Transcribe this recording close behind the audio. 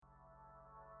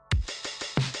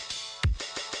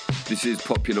This is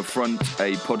Popular Front,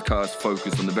 a podcast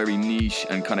focused on the very niche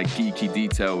and kind of geeky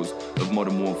details of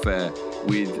modern warfare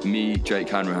with me, Jake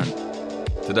Hanrahan.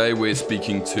 Today we're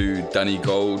speaking to Danny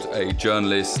Gold, a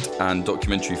journalist and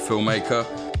documentary filmmaker.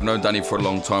 I've known Danny for a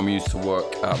long time. We used to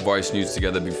work at Vice News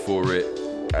together before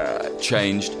it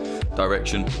changed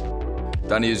direction.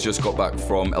 Danny has just got back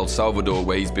from El Salvador,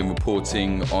 where he's been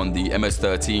reporting on the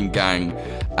MS-13 gang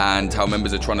and how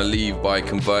members are trying to leave by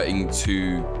converting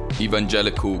to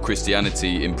evangelical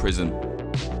Christianity in prison.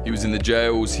 He was in the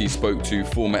jails. He spoke to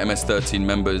former MS-13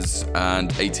 members and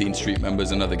 18th Street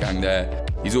members, another gang there.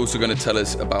 He's also going to tell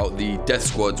us about the death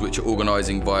squads which are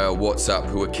organising via WhatsApp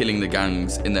who are killing the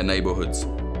gangs in their neighbourhoods.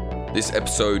 This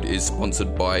episode is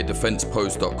sponsored by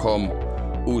defensepost.com.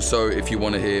 Also, if you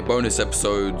want to hear bonus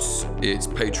episodes, it's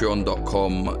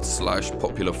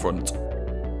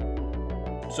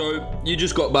patreon.com/popularfront. So you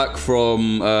just got back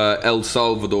from El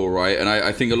Salvador, right? And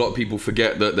I think a lot of people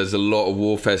forget that there's a lot of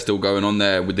warfare still going on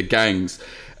there with the gangs.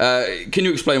 Can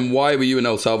you explain why were you in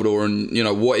El Salvador and,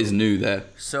 what is new there?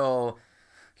 So,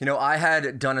 I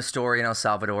had done a story in El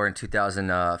Salvador in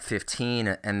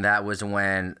 2015, and that was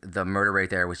when the murder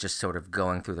rate there was just sort of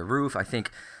going through the roof. I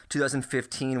think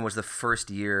 2015 was the first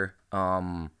year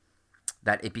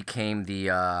that it became the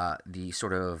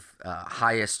sort of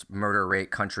highest murder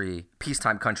rate country,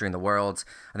 peacetime country in the world.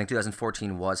 I think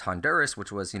 2014 was Honduras,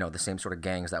 which was the same sort of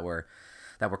gangs that were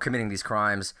committing these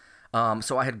crimes.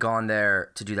 So I had gone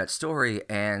there to do that story,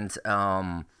 and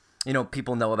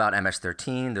people know about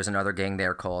MS-13. There's another gang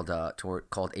there called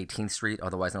 18th Street,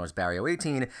 otherwise known as Barrio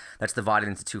 18. That's divided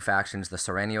into two factions: the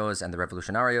Sureños and the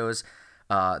Revolucionarios.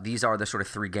 These are the sort of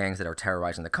three gangs that are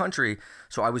terrorizing the country.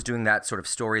 So I was doing that sort of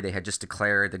story. They had just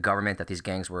declared, the government, that these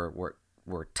gangs were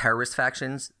terrorist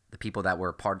factions. The people that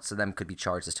were parts of them could be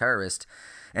charged as terrorists.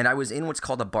 And I was in what's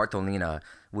called a Bartolina,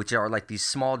 which are like these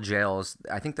small jails.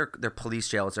 I think they're police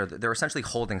jails. They're essentially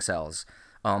holding cells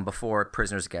before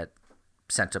prisoners get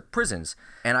sent to prisons.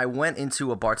 And I went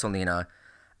into a Bartolina,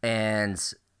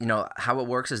 and how it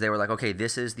works is they were like, okay,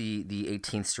 this is the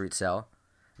 18th Street cell.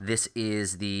 This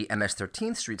is the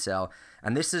MS-13th Street cell,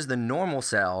 and this is the normal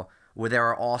cell where there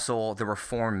are also the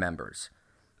reform members.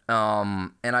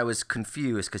 And I was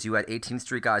confused because you had 18th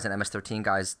Street guys and MS-13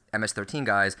 guys, and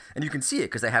you can see it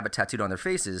because they have it tattooed on their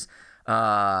faces,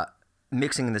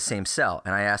 mixing in the same cell.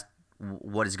 And I asked,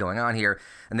 what is going on here?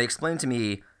 And they explained to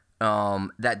me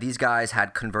that these guys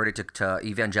had converted to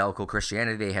evangelical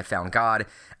Christianity. They had found God,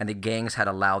 and the gangs had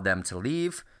allowed them to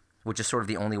leave, which is sort of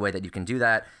the only way that you can do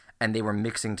that. And they were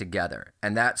mixing together.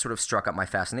 And that sort of struck up my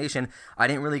fascination. I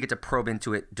didn't really get to probe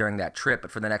into it during that trip,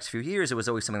 but for the next few years, it was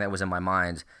always something that was in my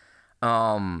mind.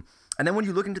 And then when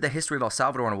you look into the history of El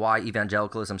Salvador and why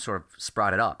evangelicalism sort of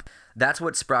sprouted up, that's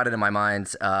what sprouted in my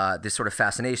mind, this sort of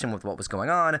fascination with what was going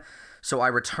on. So I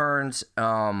returned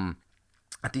in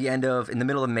the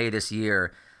middle of May this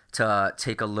year to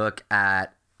take a look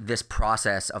at this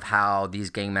process of how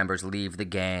these gang members leave the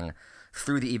gang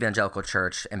through the evangelical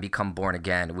church and become born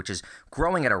again, which is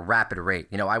growing at a rapid rate.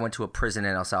 I went to a prison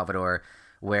in El Salvador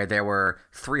where there were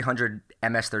 300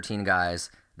 MS-13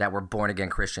 guys that were born again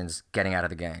Christians getting out of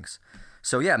the gangs.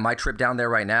 So yeah, my trip down there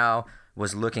right now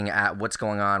was looking at what's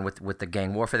going on with the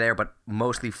gang warfare there, but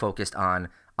mostly focused on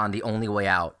the only way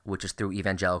out, which is through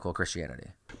evangelical Christianity.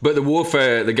 But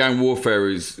the gang warfare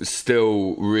is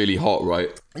still really hot,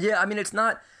 right? Yeah, I mean, it's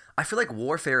not... I feel like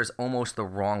warfare is almost the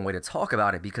wrong way to talk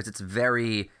about it because it's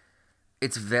very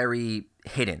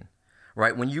hidden,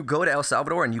 right? When you go to El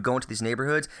Salvador and you go into these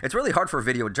neighborhoods, it's really hard for a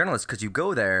video journalist because you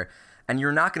go there and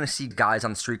you're not going to see guys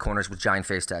on the street corners with giant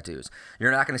face tattoos.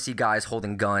 You're not going to see guys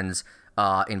holding guns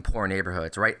in poor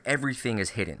neighborhoods, right? Everything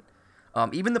is hidden.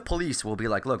 Even the police will be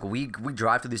like, look, we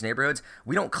drive through these neighborhoods.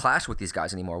 We don't clash with these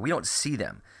guys anymore. We don't see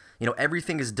them.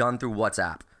 Everything is done through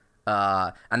WhatsApp.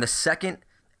 And the second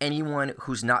anyone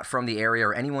who's not from the area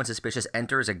or anyone suspicious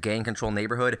enters a gang-controlled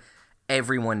neighborhood,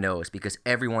 everyone knows because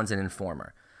everyone's an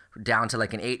informer, down to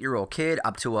like an 8-year-old kid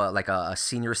up to a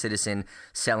senior citizen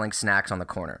selling snacks on the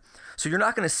corner. So you're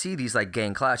not going to see these like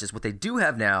gang clashes. What they do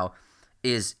have now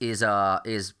is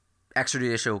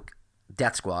extrajudicial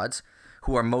death squads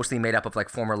who are mostly made up of like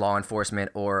former law enforcement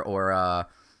or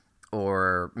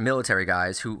military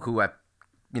guys who have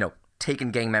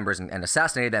taken gang members and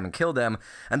assassinated them and killed them.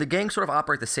 And the gangs sort of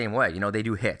operate the same way. They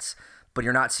do hits, but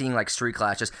you're not seeing like street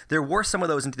clashes. There were some of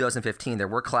those in 2015. There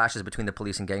were clashes between the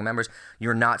police and gang members.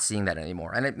 You're not seeing that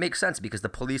anymore. And it makes sense because the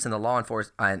police and the law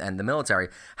enforcement and the military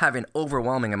have an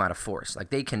overwhelming amount of force.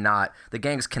 Like the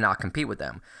gangs cannot compete with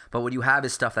them. But what you have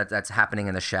is stuff that's happening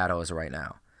in the shadows right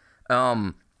now.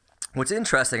 What's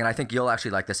interesting, and I think you'll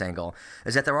actually like this angle,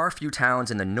 is that there are a few towns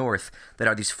in the north that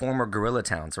are these former guerrilla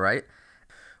towns, right?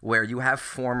 Where you have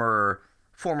former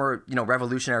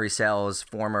revolutionary cells,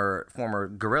 former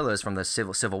guerrillas from the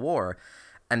Civil War,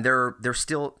 and they're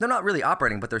not really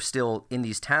operating, but they're still in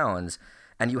these towns.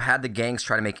 And you had the gangs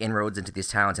try to make inroads into these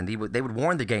towns, and they would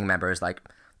warn the gang members, like,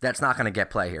 that's not going to get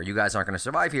play here. You guys aren't going to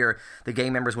survive here. The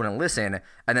gang members wouldn't listen,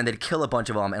 and then they'd kill a bunch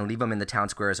of them and leave them in the town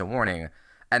square as a warning.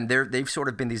 And they've sort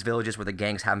of been these villages where the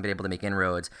gangs haven't been able to make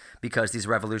inroads because these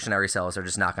revolutionary cells are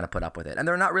just not going to put up with it. And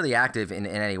they're not really active in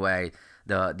any way,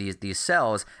 these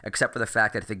cells, except for the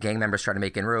fact that if the gang members try to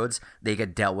make inroads, they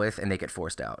get dealt with and they get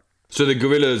forced out. So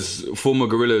the former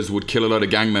guerrillas would kill a lot of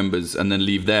gang members and then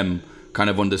leave them kind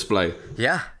of on display.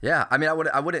 Yeah. I mean,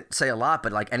 I wouldn't say a lot,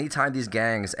 but like anytime these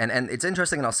gangs, and it's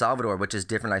interesting in El Salvador, which is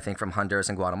different, I think, from Honduras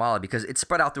and Guatemala, because it's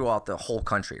spread out throughout the whole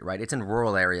country, right? It's in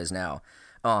rural areas now.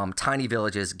 Tiny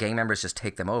villages, gang members just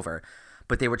take them over.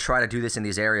 But they would try to do this in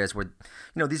these areas where,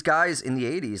 these guys in the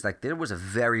 80s, like there was a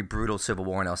very brutal civil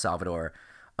war in El Salvador.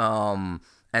 And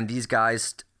these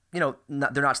guys, they're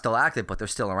not still active, but they're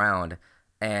still around.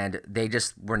 And they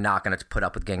just were not going to put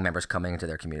up with gang members coming into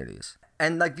their communities.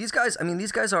 And like these guys,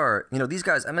 these guys,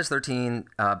 MS-13,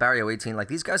 Barrio 18, like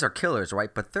these guys are killers,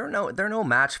 right? But they're no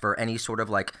match for any sort of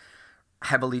like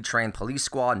heavily trained police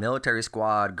squad, military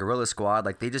squad, guerrilla squad.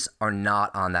 Like they just are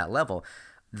not on that level.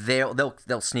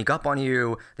 They'll sneak up on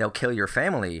you, they'll kill your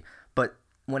family. But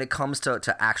when it comes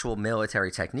to actual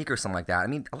military technique or something like that,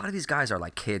 a lot of these guys are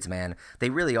like kids, man. They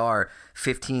really are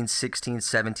 15, 16,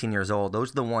 17 years old.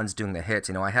 Those are the ones doing the hits.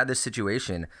 I had this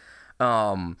situation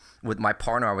with my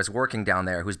partner I was working down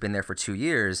there who's been there for 2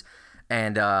 years,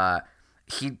 and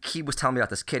he was telling me about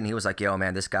this kid, and he was like, yo,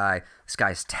 man, this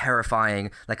guy's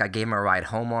terrifying. Like, I gave him a ride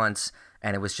home once,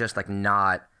 and it was just like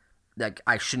not, like,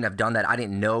 I shouldn't have done that. I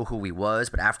didn't know who he was,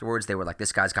 but afterwards they were like,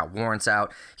 this guy's got warrants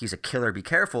out. He's a killer. Be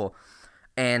careful.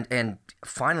 And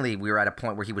finally we were at a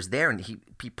point where he was there, and he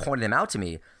pointed him out to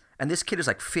me. And this kid is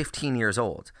like 15 years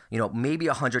old, maybe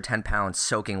 110 pounds,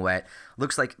 soaking wet.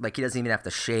 Looks like he doesn't even have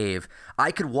to shave.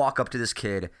 I could walk up to this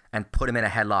kid and put him in a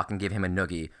headlock and give him a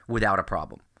noogie without a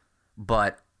problem.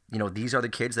 But, these are the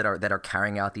kids that are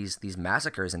carrying out these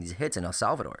massacres and these hits in El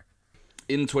Salvador.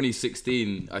 In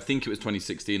 2016, I think it was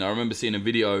 2016, I remember seeing a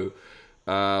video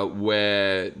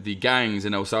where the gangs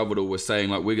in El Salvador were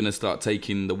saying, like, we're going to start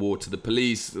taking the war to the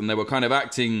police. And they were kind of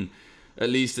acting, at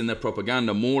least in their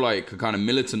propaganda, more like a kind of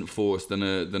militant force than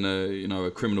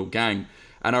a criminal gang.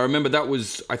 And I remember that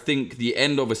was, I think, the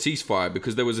end of a ceasefire,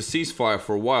 because there was a ceasefire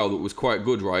for a while that was quite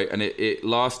good, right? And it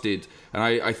lasted. And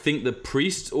I think the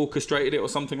priests orchestrated it or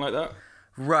something like that.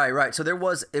 Right. So it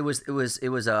was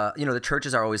the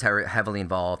churches are always heavily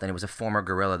involved, and it was a former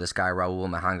guerrilla, this guy Raul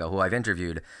Mahanga, who I've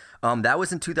interviewed. That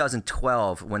was in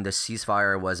 2012 when the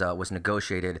ceasefire was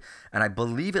negotiated, and I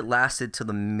believe it lasted to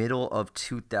the middle of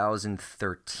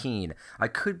 2013. I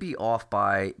could be off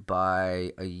by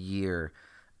a year.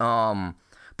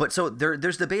 But so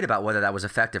there's debate about whether that was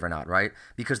effective or not, right?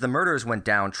 Because the murders went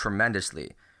down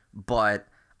tremendously, but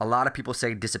a lot of people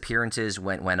say disappearances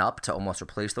went up to almost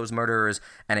replace those murderers,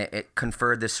 and it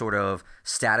conferred this sort of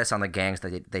status on the gangs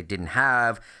that they didn't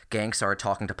have. Gangs started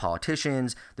talking to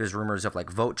politicians. There's rumors of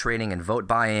like vote trading and vote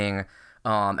buying,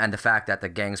 and the fact that the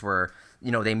gangs were,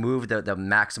 they moved the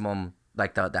maximum,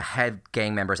 like the head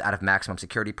gang members out of maximum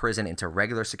security prison into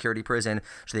regular security prison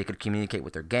so they could communicate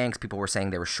with their gangs. People were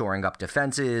saying they were shoring up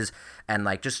defenses and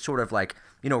like just sort of like,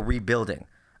 rebuilding.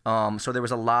 So there was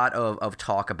a lot of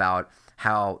talk about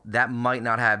how that might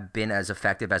not have been as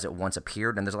effective as it once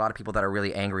appeared, and there's a lot of people that are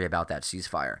really angry about that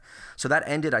ceasefire. So that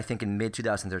ended, I think, in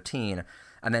mid-2013,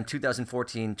 and then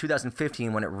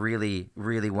 2015, when it really,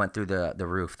 really went through the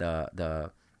roof,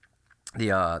 the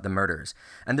murders.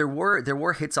 And there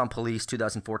were hits on police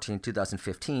 2014,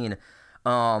 2015,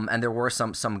 and there were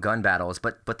some gun battles,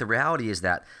 but the reality is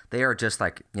that they are just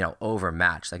like,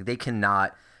 overmatched. Like they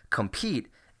cannot compete.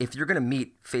 If you're gonna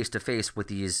meet face to face with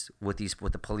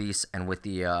the police and with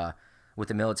the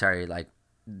military, like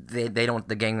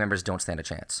the gang members don't stand a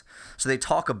chance. So they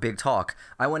talk a big talk.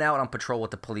 I went out on patrol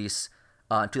with the police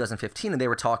in 2015, and they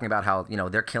were talking about how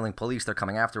they're killing police, they're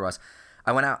coming after us.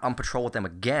 I went out on patrol with them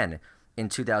again in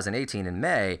 2018 in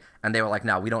May, and they were like,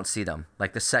 no, we don't see them.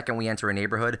 Like the second we enter a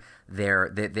neighborhood,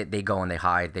 they go and they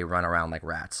hide, they run around like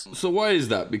rats. So why is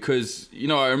that? Because,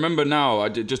 I remember now,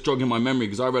 just jogging my memory,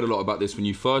 because I read a lot about this when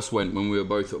you first went, when we were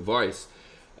both at Vice.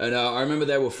 And I remember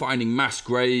they were finding mass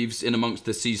graves in amongst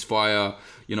the ceasefire.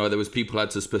 There was people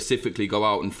had to specifically go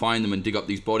out and find them and dig up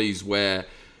these bodies where,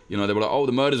 they were like, oh,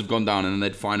 the murders have gone down, and then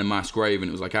they'd find a mass grave, and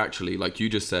it was like, actually, like you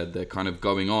just said, they're kind of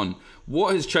going on.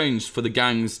 What has changed for the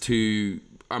gangs to,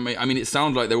 I mean, it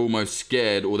sounds like they're almost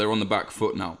scared or they're on the back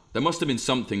foot now. There must have been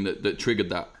something that triggered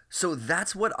that. So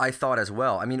that's what I thought as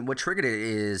well. I mean, what triggered it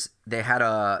is they had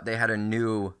a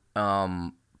new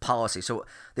policy. So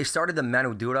they started the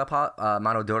mano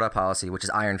dura policy, which is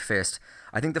Iron Fist.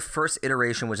 I think the first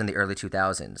iteration was in the early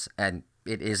 2000s, and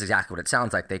it is exactly what it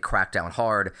sounds like. They cracked down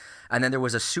hard. And then there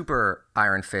was a super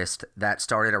Iron Fist that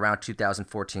started around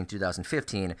 2014,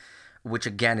 2015, which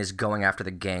again is going after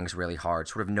the gangs really hard.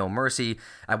 Sort of no mercy.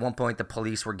 At one point, the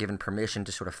police were given permission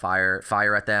to sort of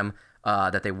fire at them,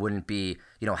 that they wouldn't be,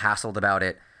 hassled about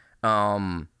it.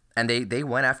 And they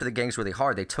went after the gangs really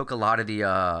hard. They took a lot of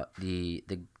the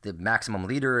maximum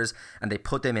leaders and they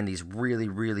put them in these really,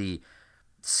 really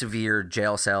severe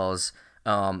jail cells.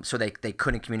 So they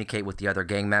couldn't communicate with the other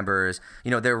gang members.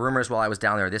 There were rumors while I was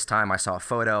down there this time. I saw a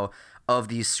photo of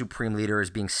these supreme leaders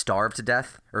being starved to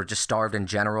death, or just starved in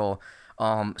general.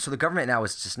 So the government now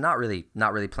is just not really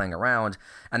playing around,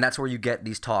 and that's where you get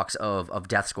these talks of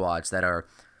death squads that are,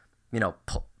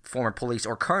 former police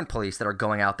or current police that are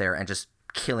going out there and just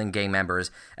killing gang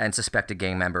members and suspected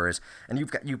gang members. And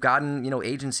you've gotten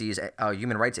agencies,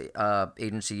 human rights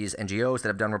agencies, NGOs that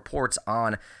have done reports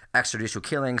on extrajudicial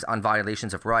killings, on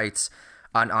violations of rights,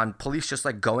 on police just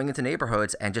like going into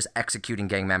neighborhoods and just executing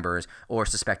gang members or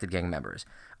suspected gang members.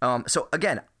 So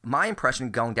again, my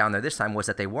impression going down there this time was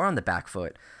that they were on the back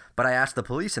foot. But I asked the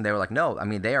police and they were like, no, I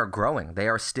mean, they are growing. They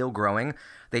are still growing.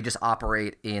 They just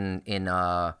operate in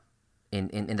the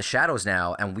shadows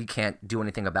now, and we can't do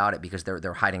anything about it because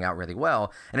they're hiding out really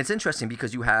well. And it's interesting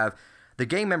because you have the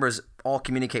gang members all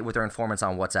communicate with their informants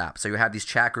on WhatsApp. So you have these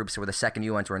chat groups where the second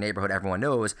you enter a neighborhood, everyone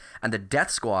knows, and the death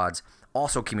squads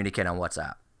also communicate on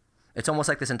WhatsApp. It's almost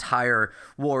like this entire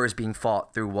war is being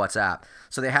fought through WhatsApp.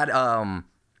 So they had,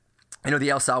 the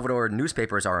El Salvador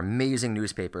newspapers are amazing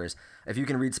newspapers. If you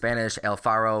can read Spanish, El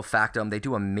Faro, Factum, they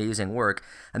do amazing work.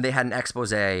 And they had an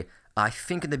expose, I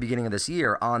think in the beginning of this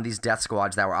year, on these death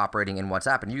squads that were operating in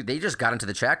WhatsApp. And they just got into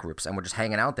the chat groups and were just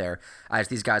hanging out there as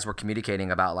these guys were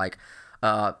communicating about like,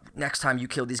 next time you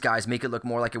kill these guys, make it look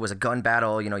more like it was a gun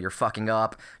battle. You're fucking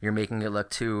up. You're making it look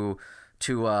too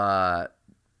much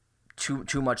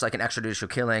like an extrajudicial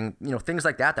killing. Things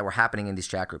like that were happening in these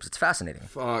chat groups. It's fascinating.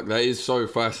 Fuck, that is so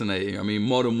fascinating. I mean,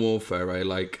 modern warfare, right?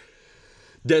 Like,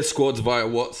 death squads via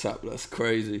WhatsApp. That's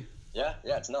crazy. Yeah,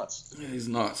 it's nuts. Yeah, it's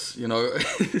nuts.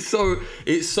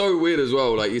 It's so weird as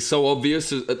well. Like, it's so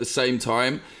obvious at the same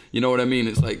time. You know what I mean?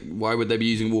 It's like, why would they be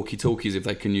using walkie-talkies if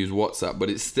they can use WhatsApp? But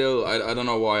it's still, I don't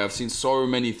know why. I've seen so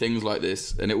many things like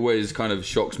this, and it always kind of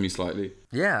shocks me slightly.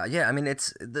 Yeah. I mean,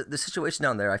 it's the situation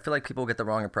down there. I feel like people get the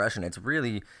wrong impression. It's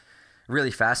really,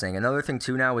 really fascinating. Another thing,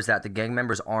 too, now is that the gang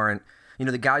members aren't,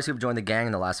 the guys who've joined the gang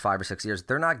in the last 5 or 6 years,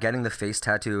 they're not getting the face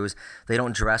tattoos. They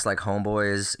don't dress like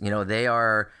homeboys.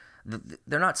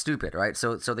 They're not stupid, right?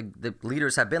 So the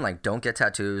leaders have been like, don't get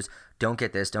tattoos, don't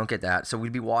get this, don't get that. So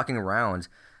we'd be walking around,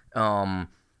 and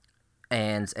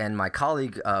my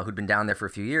colleague who'd been down there for a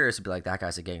few years would be like, that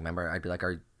guy's a gang member. I'd be like,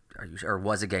 are you, or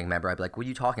was a gang member? I'd be like, what are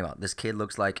you talking about? This kid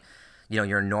looks like,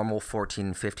 you're a normal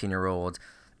 14, 15-year-old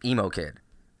emo kid.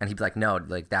 And he'd be like, no,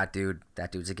 like that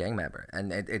dude's a gang member.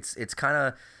 And it's kind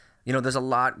of, there's a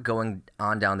lot going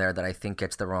on down there that I think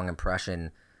gets the wrong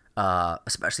impression,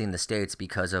 especially in the States,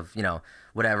 because of,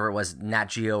 whatever it was, Nat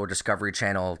Geo or Discovery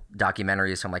Channel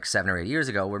documentaries from like 7 or 8 years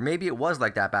ago, where maybe it was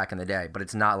like that back in the day, but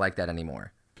it's not like that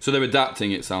anymore. So they're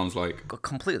adapting, it sounds like.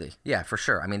 Completely. Yeah, for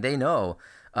sure. I mean, they know,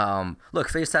 look,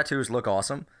 face tattoos look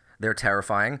awesome. They're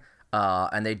terrifying.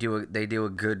 And they do a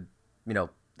good,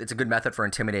 it's a good method for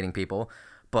intimidating people,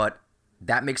 but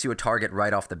that makes you a target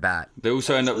right off the bat. They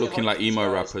also end up looking like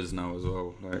emo rappers now as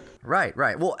well. Like.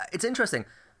 Right. Well, it's interesting.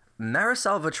 Mara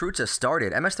Salvatrucha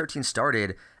MS-13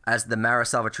 started as the Mara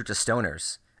Salvatrucha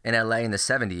Stoners in LA in the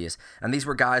 70s. And these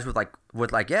were guys with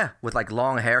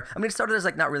long hair. I mean, it started as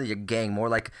like not really a gang, more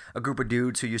like a group of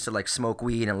dudes who used to like smoke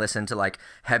weed and listen to like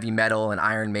heavy metal and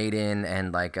Iron Maiden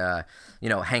and like,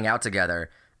 hang out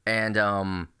together. And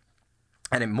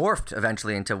it morphed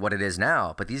eventually into what it is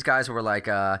now. But these guys were like,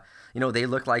 they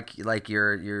look like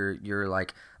your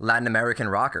like Latin American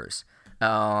rockers.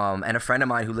 And a friend of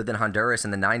mine who lived in Honduras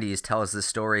in the 90s tells the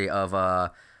story of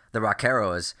the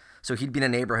Rockeros. So he'd be in a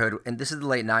neighborhood, and this is the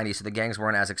late 90s, so the gangs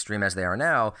weren't as extreme as they are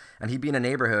now, and he'd be in a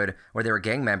neighborhood where there were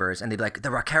gang members, and they'd be like, the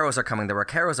Rockeros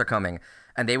are coming,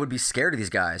 and they would be scared of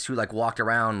these guys who like walked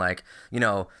around like,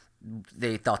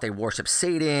 they thought they worshiped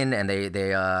Satan, and they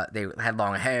had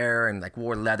long hair and like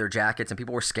wore leather jackets, and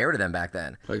people were scared of them back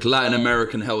then. Like Latin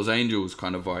American Hells Angels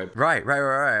kind of vibe. Right.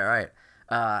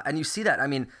 And you see that. I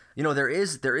mean, there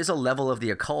is a level of the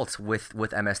occult with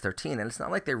MS-13, and it's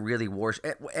not like they really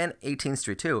worship, and 18th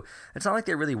Street too. It's not like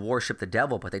they really worship the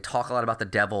devil, but they talk a lot about the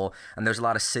devil, and there's a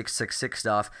lot of 666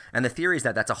 stuff. And the theory is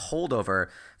that that's a holdover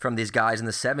from these guys in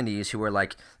the 70s who were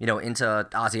like, into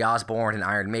Ozzy Osbourne and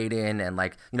Iron Maiden and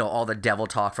like, all the devil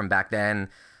talk from back then.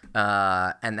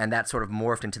 And that sort of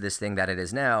morphed into this thing that it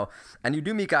is now. And you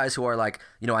do meet guys who are like,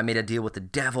 I made a deal with the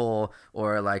devil,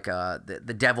 or like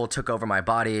the devil took over my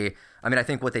body. I mean, I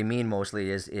think what they mean mostly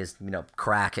is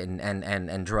crack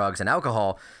and drugs and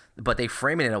alcohol, but they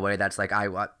frame it in a way that's like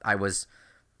I was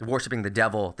worshiping the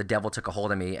devil took a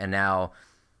hold of me, and now,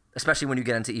 especially when you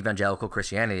get into evangelical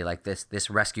Christianity, like this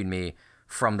rescued me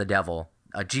from the devil.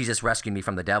 Jesus rescued me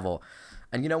from the devil.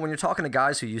 And when you're talking to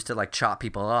guys who used to like chop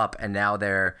people up and now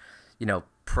they're,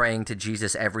 praying to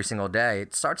Jesus every single day,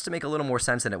 it starts to make a little more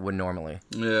sense than it would normally.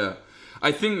 Yeah.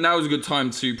 I think now is a good time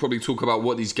to probably talk about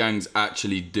what these gangs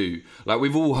actually do. Like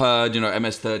we've all heard,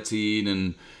 MS-13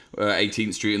 and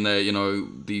 18th Street and their,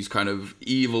 these kind of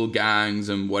evil gangs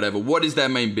and whatever. What is their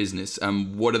main business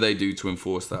and what do they do to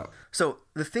enforce that? So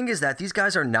the thing is that these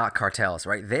guys are not cartels,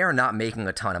 right? They are not making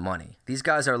a ton of money. These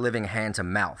guys are living hand to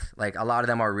mouth. Like a lot of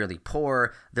them are really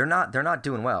poor. They're not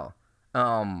doing well.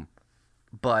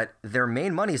 But their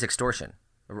main money is extortion,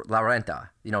 la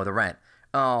renta, the rent.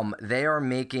 They are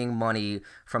making money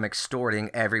from extorting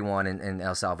everyone in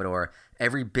El Salvador.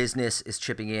 Every business is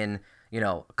chipping in,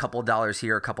 a couple dollars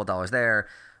here, a couple dollars there,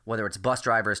 whether it's bus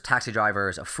drivers, taxi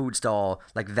drivers, a food stall,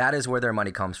 like that is where their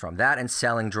money comes from. That and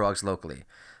selling drugs locally.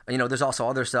 There's also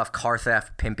other stuff, car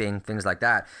theft, pimping, things like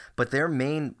that. But their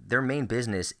main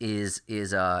business is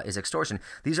extortion.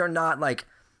 These are not like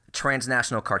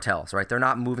transnational cartels, right? They're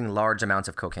not moving large amounts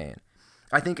of cocaine.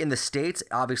 I think in the States,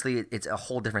 obviously, it's a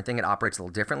whole different thing. It operates a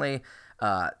little differently.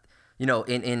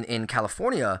 In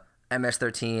California,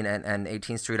 MS-13 and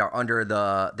 18th Street are under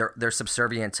they're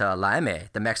subservient to La M,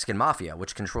 the Mexican mafia,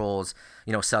 which controls,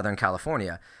 Southern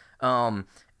California.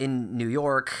 In New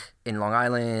York, in Long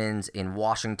Island, in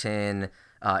Washington,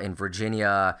 in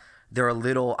Virginia, they're a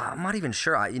little, I'm not even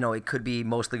sure, it could be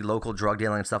mostly local drug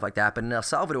dealing and stuff like that. But in El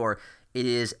Salvador, it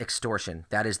is extortion.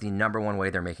 That is the number one way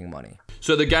they're making money.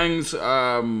 So the gangs,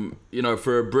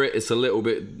 for a Brit, it's a little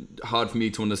bit hard for me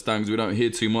to understand because we don't hear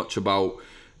too much about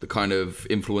the kind of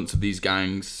influence of these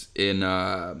gangs in,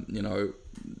 the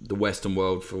Western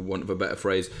world, for want of a better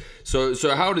phrase. So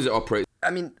how does it operate?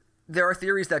 I mean, there are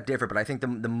theories that differ, but I think the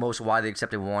most widely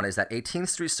accepted one is that 18th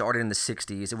Street started in the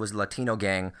 60s. It was a Latino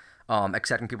gang,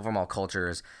 accepting people from all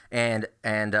cultures. And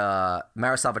Mara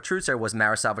Salvatrucha was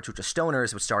Mara Salvatrucha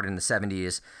Stoners, which started in the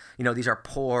 70s. These are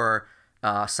poor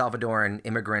Salvadoran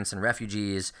immigrants and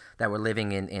refugees that were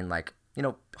living in like,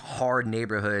 hard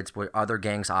neighborhoods where other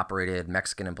gangs operated,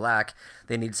 Mexican and black.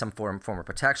 They needed some form of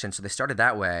protection, so they started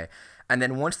that way. And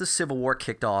then once the Civil War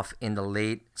kicked off in the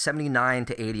late 79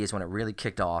 to 80 is when it really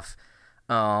kicked off,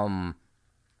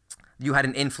 you had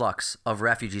an influx of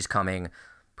refugees coming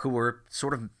who were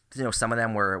sort of, some of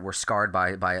them were scarred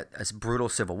by a brutal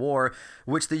civil war,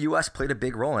 which the U.S. played a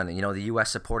big role in. The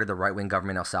U.S. supported the right-wing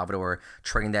government in El Salvador,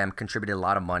 trained them, contributed a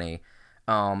lot of money.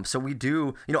 So we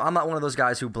do, I'm not one of those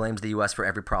guys who blames the U.S. for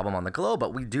every problem on the globe,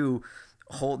 but the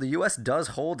U.S. does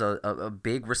hold a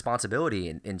big responsibility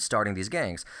in starting these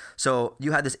gangs. So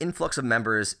you had this influx of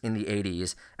members in the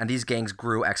 80s, and these gangs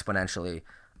grew exponentially,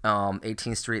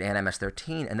 18th Street and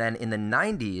MS-13. And then in the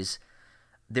 90s,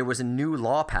 there was a new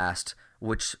law passed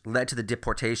which led to the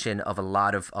deportation of a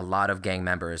lot of gang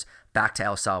members back to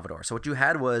El Salvador. So what you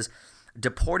had was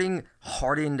deporting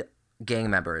hardened gang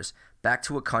members back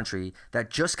to a country that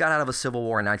just got out of a civil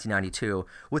war in 1992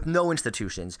 with no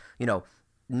institutions, no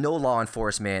law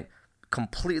enforcement,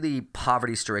 completely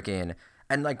poverty-stricken,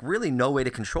 and like really no way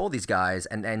to control these guys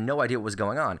and no idea what was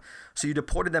going on. So you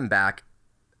deported them back,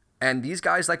 and these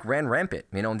guys like ran rampant,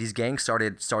 and these gangs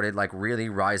started like really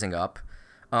rising up.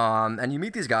 And you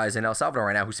meet these guys in El Salvador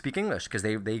right now who speak English because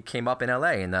they came up in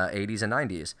LA in the 80s and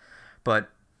 90s. But,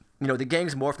 the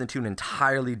gangs morphed into an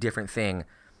entirely different thing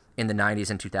in the 90s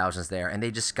and 2000s there, and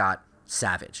they just got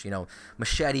savage.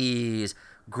 Machetes,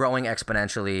 growing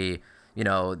exponentially.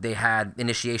 They had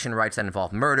initiation rites that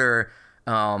involved murder,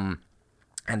 and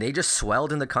they just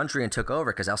swelled in the country and took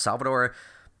over because El Salvador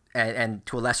and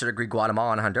to a lesser degree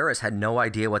Guatemala and Honduras had no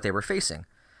idea what they were facing.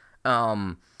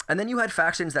 And then you had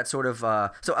factions that sort of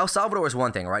so El Salvador is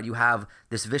one thing, right? You have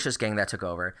this vicious gang that took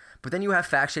over, but then you have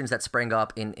factions that sprang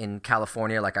up in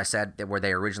California, like I said, where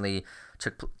they originally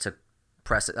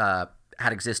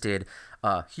had existed,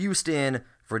 Houston,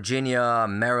 Virginia,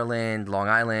 Maryland, Long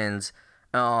Island.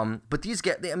 But these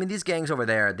gangs over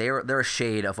there, they're a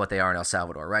shade of what they are in El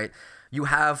Salvador, right? You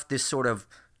have this sort of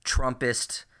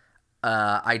Trumpist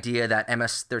idea that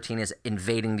MS-13 is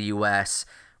invading the U.S.,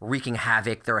 wreaking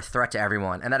havoc. They're a threat to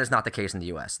everyone, and that is not the case in the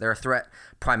U.S. They're a threat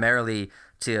primarily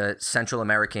to Central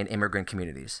American immigrant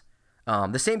communities.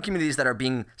 The same communities that are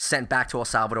being sent back to El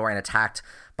Salvador and attacked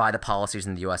by the policies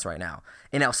in the U.S. right now.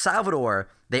 In El Salvador,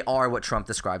 they are what Trump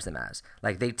describes them as.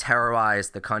 Like, they terrorize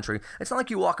the country. It's not like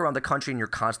you walk around the country and you're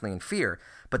constantly in fear,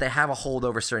 but they have a hold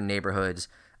over certain neighborhoods,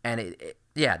 and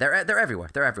they're everywhere.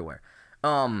 They're everywhere.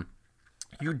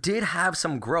 You did have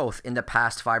some growth in the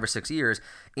past 5 or 6 years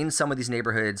in some of these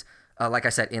neighborhoods, like I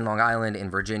said, in Long Island, in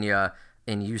Virginia,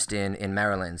 in Houston, in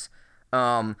Maryland.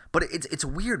 But it's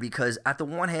weird because at the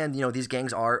one hand, these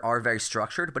gangs are very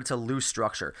structured, but it's a loose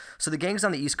structure. So the gangs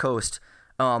on the East Coast,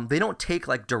 they don't take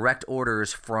like direct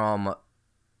orders from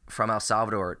El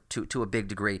Salvador to a big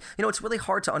degree. It's really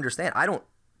hard to understand. I don't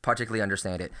particularly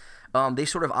understand it. They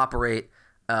sort of operate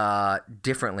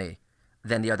differently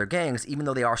than the other gangs, even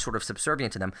though they are sort of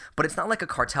subservient to them. But it's not like a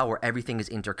cartel where everything is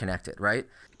interconnected, right?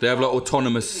 They have like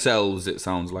autonomous cells, it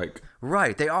sounds like.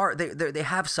 Right. They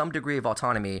have some degree of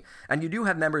autonomy. And you do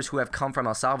have members who have come from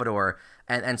El Salvador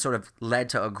and sort of led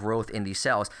to a growth in these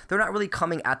cells. They're not really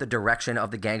coming at the direction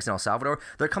of the gangs in El Salvador.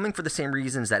 They're coming for the same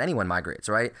reasons that anyone migrates,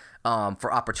 right?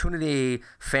 For opportunity,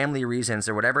 family reasons,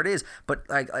 or whatever it is. But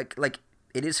like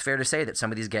it is fair to say that some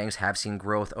of these gangs have seen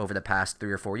growth over the past 3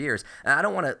 or 4 years. And I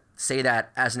don't want to say that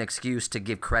as an excuse to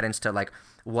give credence to like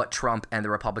what Trump and the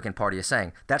Republican Party is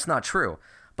saying. That's not true.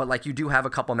 But like, you do have a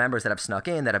couple members that have snuck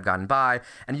in, that have gotten by,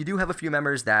 and you do have a few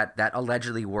members that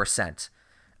allegedly were sent.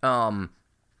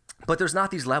 But there's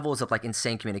not these levels of like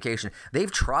insane communication.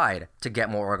 They've tried to get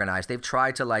more organized. They've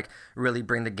tried to like really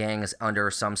bring the gangs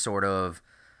under some sort of,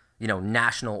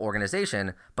 national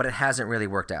organization, but it hasn't really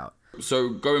worked out. So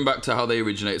going back to how they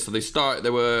originated, they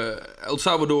were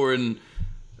Salvadoran,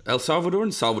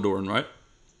 right?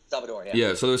 Salvadoran, yeah.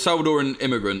 Yeah, so the Salvadoran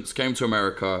immigrants came to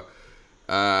America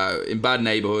in bad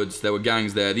neighborhoods. There were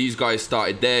gangs there. These guys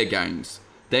started their gangs,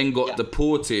 then got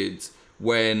deported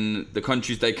when the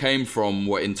countries they came from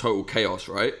were in total chaos,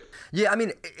 right? Yeah, I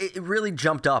mean, it really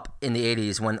jumped up in the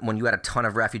 80s when you had a ton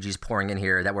of refugees pouring in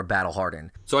here that were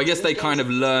battle-hardened. So I guess they kind of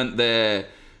learned their,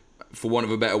 for want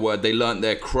of a better word, they learned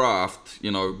their craft,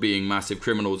 being massive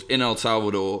criminals in El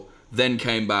Salvador, then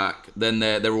came back, then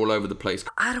they're all over the place.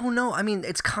 I don't know. I mean,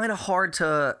 it's kind of hard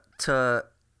to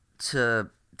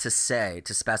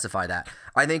specify that.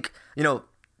 I think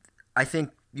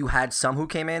you had some who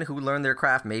came in who learned their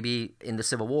craft maybe in the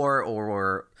Civil War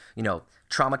or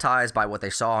traumatized by what they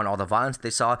saw and all the violence they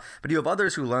saw. But you have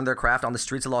others who learned their craft on the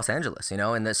streets of Los Angeles, in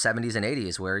the 70s and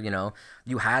 80s, where,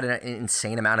 you had an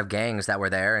insane amount of gangs that were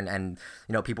there and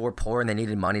people were poor and they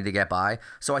needed money to get by.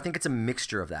 So I think it's a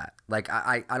mixture of that. Like,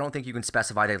 I don't think you can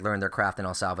specify they learned their craft in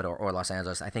El Salvador or Los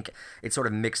Angeles. I think it's sort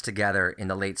of mixed together in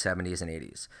the late 70s and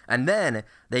 80s. And then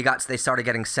they started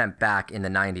getting sent back in the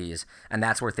 90s, and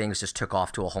that's where things just took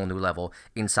off to a whole new level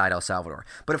inside El Salvador.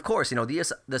 But of course, the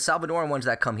Salvadoran ones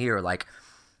that come here, like,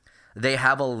 they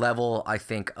have a level, I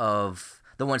think, of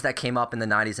the ones that came up in the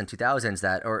 90s and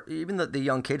 2000s or even the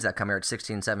young kids that come here at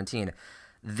 16, 17,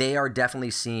 they are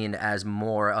definitely seen as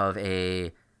more of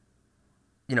a,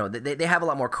 they have a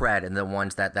lot more cred than the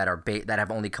ones that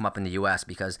have only come up in the U.S.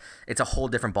 because it's a whole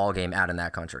different ballgame out in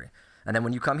that country. And then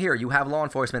when you come here, you have law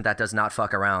enforcement that does not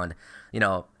fuck around,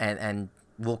 and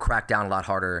will crack down a lot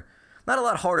harder. Not a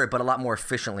lot harder, but a lot more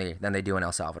efficiently than they do in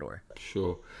El Salvador.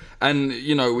 Sure. And,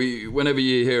 whenever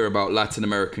you hear about Latin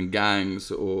American gangs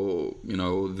or,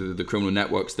 the criminal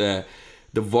networks there,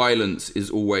 the violence is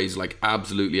always like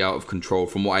absolutely out of control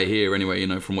from what I hear anyway,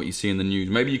 from what you see in the news.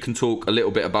 Maybe you can talk a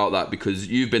little bit about that because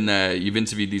you've been there, you've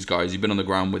interviewed these guys, you've been on the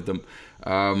ground with them.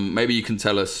 Maybe you can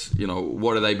tell us,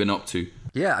 what have they been up to?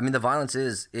 Yeah, I mean, the violence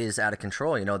is out of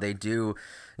control. They do,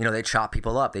 they chop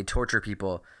people up, they torture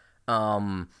people.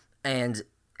 And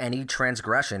any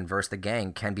transgression versus the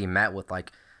gang can be met with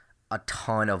like a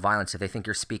ton of violence if they think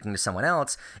you're speaking to someone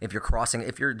else, if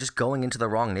you're just going into the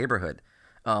wrong neighborhood.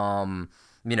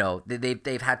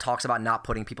 They've had talks about not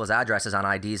putting people's addresses on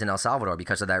IDs in El Salvador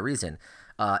because of that reason.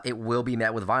 It will be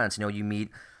met with violence. You meet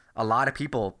a lot of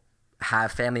people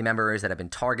have family members that have been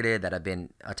targeted, that have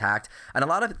been attacked, and a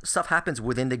lot of stuff happens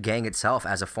within the gang itself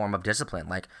as a form of discipline.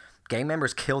 Like, gang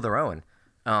members kill their own.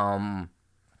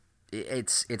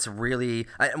 It's really,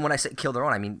 when I say kill their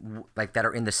own, I mean like that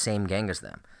are in the same gang as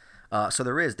them. So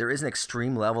there is an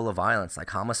extreme level of violence. Like,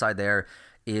 homicide there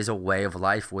is a way of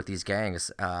life with these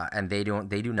gangs, and they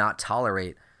do not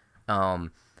tolerate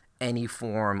any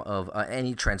form of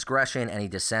any transgression, any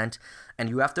dissent. And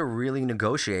you have to really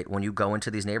negotiate when you go into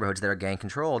these neighborhoods that are gang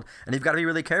controlled. And you've got to be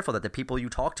really careful that the people you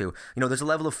talk to, there's a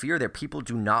level of fear there. People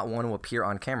do not want to appear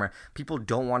on camera. People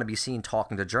don't want to be seen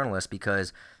talking to journalists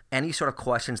because any sort of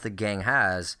questions the gang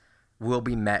has will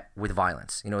be met with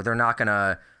violence. They're not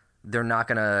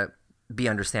gonna be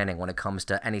understanding when it comes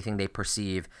to anything they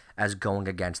perceive as going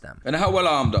against them. And how well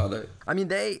armed are they? I mean,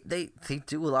 they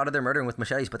do a lot of their murdering with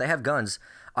machetes, but they have guns.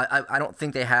 I don't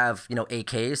think they have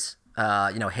AKs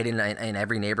hidden in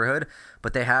every neighborhood,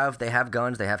 but they have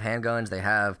guns, they have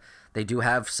handguns, they do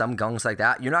have some guns like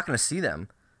that. You're not going to see them,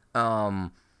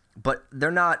 but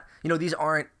they're not. These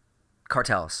aren't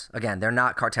cartels. Again, they're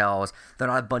not cartels. They're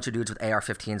not a bunch of dudes with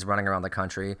AR-15s running around the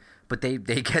country, but they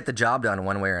get the job done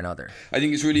one way or another. I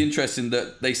think it's really interesting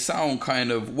that they sound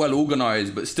kind of well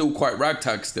organized, but still quite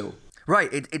ragtag still. Right.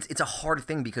 It's a hard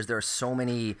thing because there are so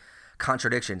many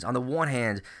contradictions. On the one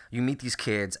hand, you meet these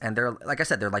kids and they're, like I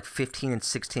said, they're like 15 and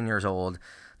 16 years old.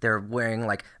 They're wearing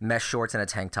like mesh shorts and a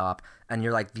tank top, and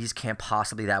you're like, these can't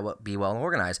possibly be well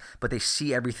organized. But they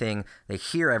see everything, they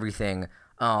hear everything,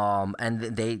 and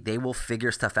they will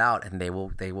figure stuff out, and they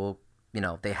will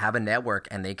they have a network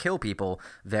and they kill people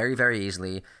very, very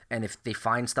easily. And if they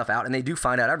find stuff out, and they do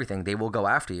find out everything, they will go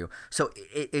after you. So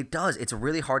it's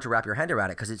really hard to wrap your head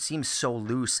around it because it seems so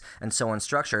loose and so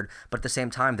unstructured. But at the same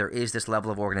time, there is this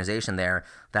level of organization there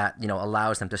that,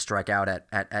 allows them to strike out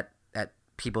at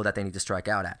people that they need to strike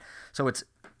out at. So it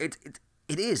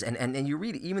is. And you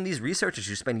read, even these researchers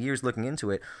who spend years looking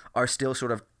into it are still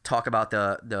sort of talk about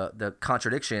the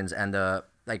contradictions and the,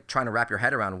 like, trying to wrap your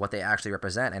head around what they actually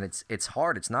represent. And it's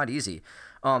hard. It's not easy.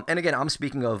 And again, I'm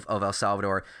speaking of El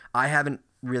Salvador. I haven't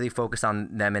really focused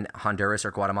on them in Honduras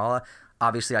or Guatemala.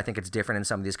 Obviously, I think it's different in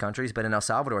some of these countries, but in El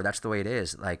Salvador, that's the way it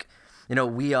is. Like,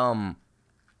 I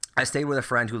stayed with a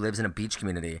friend who lives in a beach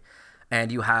community,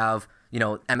 and you have,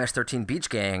 MS-13 beach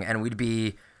gang, and we'd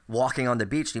be walking on the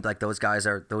beach, and you'd be like, those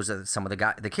are some of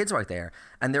the kids right there.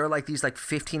 And there are like these like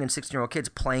 15 and 16-year-old kids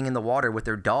playing in the water with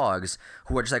their dogs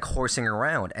who are just like horsing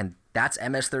around. And that's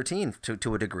MS-13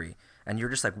 to a degree. And you're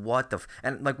just like, what the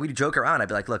and like, we'd joke around. I'd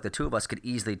be like, look, the two of us could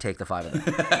easily take the five of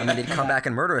them. And then they'd come back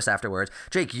and murder us afterwards.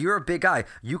 Jake, you're a big guy.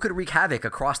 You could wreak havoc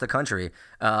across the country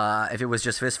if it was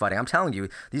just fist fighting. I'm telling you,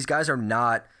 these guys are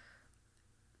not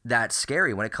that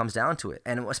scary when it comes down to it.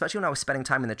 And especially when I was spending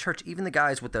time in the church, even the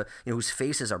guys with the, whose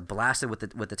faces are blasted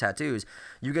with the tattoos,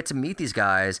 you get to meet these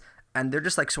guys, and they're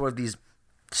just like sort of these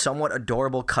somewhat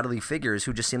adorable, cuddly figures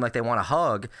who just seem like they want a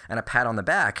hug and a pat on the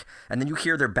back. And then you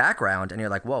hear their background, and you're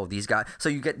like, whoa, these guys. So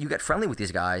you get friendly with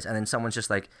these guys, and then someone's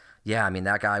just like, yeah, I mean,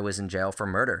 that guy was in jail for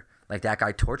murder. Like, that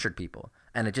guy tortured people.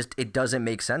 And it doesn't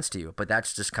make sense to you, but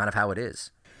that's just kind of how it is.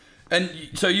 And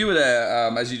so you were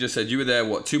there, as you just said, you were there,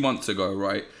 2 months ago,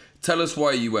 right? Tell us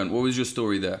why you went. What was your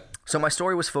story there? So my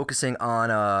story was focusing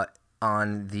on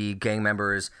the gang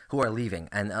members who are leaving.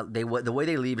 And the way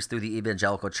they leave is through the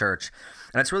evangelical church.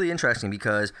 And it's really interesting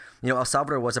because, El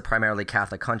Salvador was a primarily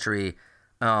Catholic country.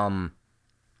 The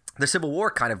Civil War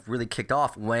kind of really kicked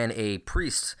off when a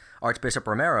priest, Archbishop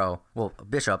Romero,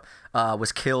 bishop,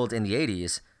 was killed in the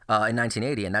 80s. In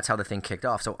 1980, and that's how the thing kicked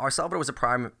off. So El Salvador was a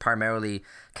primarily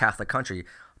Catholic country,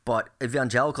 but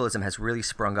evangelicalism has really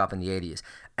sprung up in the 80s,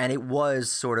 and it was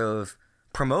sort of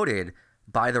promoted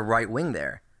by the right wing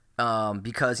there,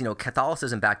 because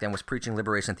Catholicism back then was preaching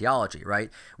liberation theology, right,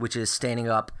 which is standing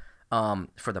up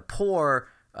for the poor.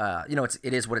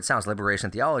 It is what it sounds,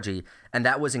 liberation theology, and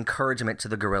that was encouragement to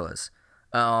the guerrillas.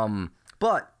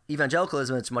 But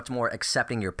evangelicalism is much more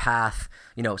accepting your path,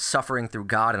 suffering through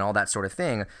God and all that sort of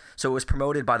thing. So it was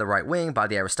promoted by the right wing, by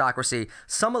the aristocracy.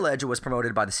 Some allege it was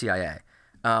promoted by the CIA.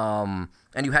 And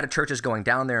you had churches going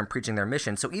down there and preaching their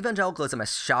mission. So evangelicalism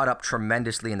has shot up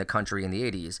tremendously in the country in the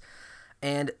 80s.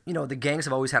 And, the gangs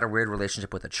have always had a weird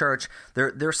relationship with the church.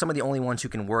 They're some of the only ones who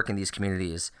can work in these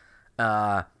communities.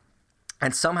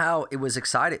 And somehow it was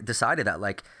decided that,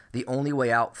 like, the only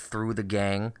way out through the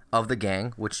gang,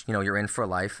 which, you're in for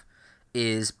life,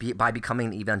 is by becoming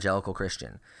an evangelical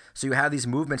Christian. So you have these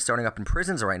movements starting up in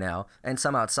prisons right now, and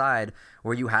some outside,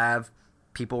 where you have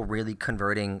people really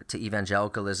converting to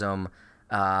evangelicalism,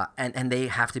 and they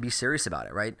have to be serious about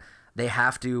it, right? The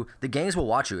gangs will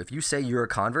watch you. If you say you're a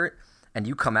convert, and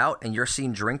you come out and you're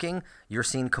seen drinking, you're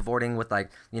seen cavorting with, like,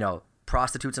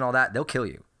 prostitutes and all that, they'll kill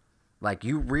you. Like,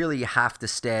 you really have to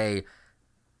stay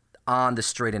on the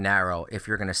straight and narrow if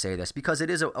you're going to say this, because it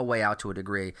is a way out to a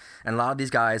degree. And a lot of these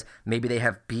guys, maybe they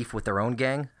have beef with their own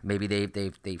gang. Maybe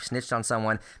they've snitched on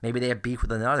someone. Maybe they have beef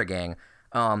with another gang.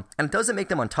 And it doesn't make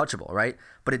them untouchable, right?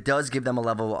 But it does give them a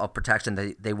level of protection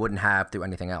that they wouldn't have through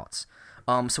anything else.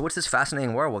 So what's this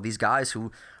fascinating world? Well, these guys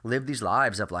who live these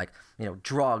lives of like,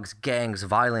 drugs, gangs,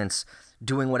 violence,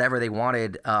 doing whatever they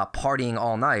wanted, partying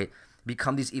all night,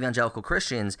 become these evangelical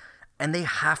Christians, and they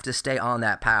have to stay on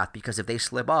that path because if they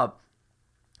slip up,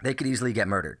 they could easily get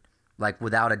murdered, like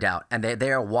without a doubt. And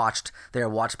they are watched. They are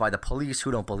watched by the police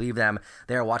who don't believe them.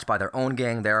 They are watched by their own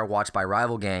gang. They are watched by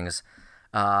rival gangs.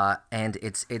 And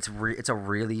it's a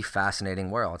really fascinating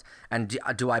world. And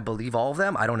do I believe all of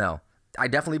them? I don't know. I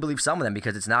definitely believe some of them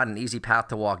because it's not an easy path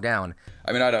to walk down.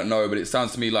 I mean, I don't know, but it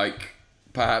sounds to me like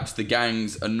perhaps the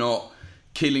gangs are not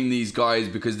killing these guys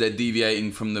because they're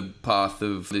deviating from the path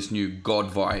of this new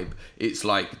God vibe. It's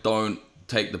like, don't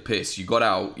take the piss. You got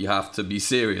out. You have to be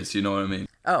serious. You know what I mean?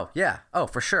 Oh, yeah. Oh,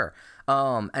 for sure.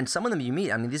 And some of them you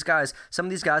meet, I mean, some of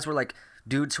these guys were like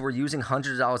dudes who were using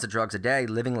hundreds of dollars of drugs a day,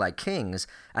 living like kings,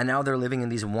 and now they're living in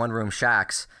these one-room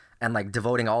shacks and like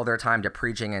devoting all their time to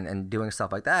preaching and doing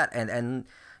stuff like that. And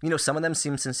some of them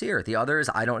seem sincere. The others,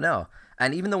 I don't know.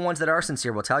 And even the ones that are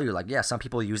sincere will tell you, like, yeah, some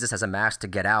people use this as a mask to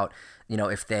get out.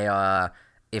 If they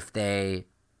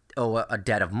owe a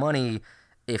debt of money,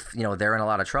 if they're in a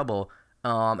lot of trouble.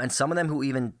 And some of them who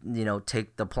even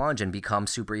take the plunge and become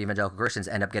super evangelical Christians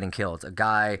end up getting killed. A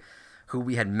guy who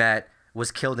we had met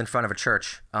was killed in front of a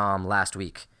church last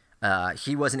week.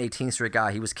 He was an 18th Street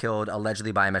guy. He was killed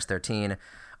allegedly by MS-13.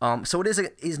 So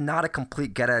it is not a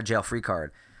complete get out of jail free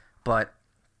card, but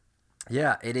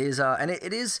yeah, it is. And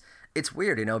it's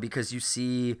weird, because you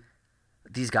see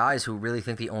these guys who really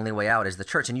think the only way out is the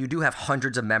church, and you do have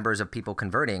hundreds of members of people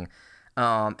converting.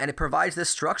 And it provides this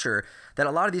structure that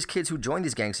a lot of these kids who join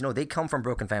these gangs, they come from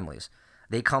broken families.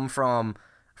 They come from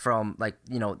like,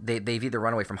 they've either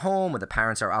run away from home or the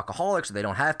parents are alcoholics or they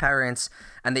don't have parents,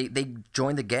 and they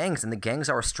join the gangs, and the gangs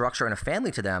are a structure and a family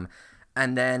to them.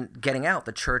 And then getting out,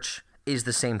 the church is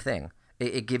the same thing.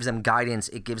 It gives them guidance.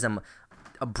 It gives them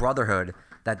a brotherhood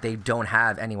that they don't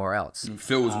have anywhere else. It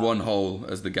fills one hole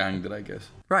as the gang did, I guess.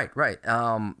 Right.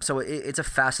 So it's a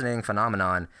fascinating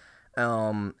phenomenon.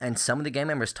 And some of the gang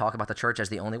members talk about the church as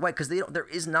the only way because there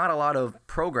is not a lot of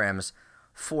programs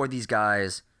for these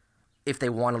guys if they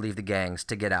want to leave the gangs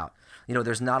to get out.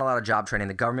 There's not a lot of job training.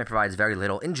 The government provides very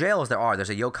little. In jails, there's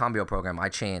a Yo Cambio program, I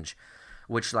Change,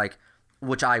 which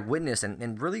I witnessed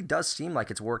and really does seem like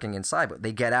it's working inside, but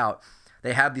they get out.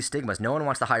 They have these stigmas. No one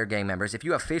wants to hire gang members. If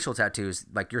you have facial tattoos,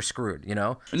 like, you're screwed,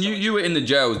 And you were in the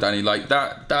jails, Danny. Like,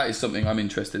 that is something I'm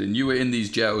interested in. You were in these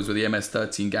jails where the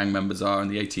MS-13 gang members are on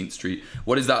the 18th Street.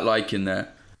 What is that like in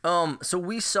there? So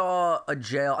we saw a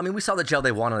jail. I mean, we saw the jail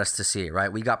they wanted us to see,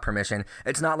 right? We got permission.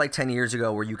 It's not like 10 years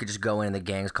ago where you could just go in and the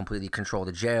gangs completely control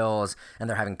the jails and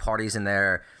they're having parties in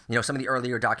there. Some of the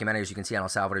earlier documentaries you can see on El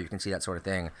Salvador, you can see that sort of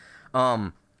thing.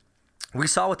 We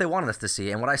saw what they wanted us to see,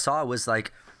 and what I saw was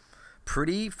like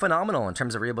pretty phenomenal in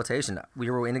terms of rehabilitation. We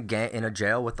were in a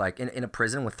jail with in a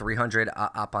prison with 300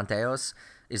 apanteos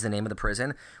is the name of the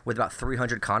prison, with about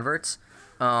 300 converts.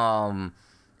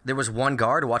 There was one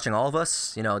guard watching all of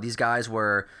us. These guys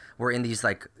were in these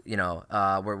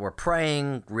were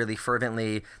praying really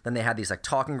fervently. Then they had these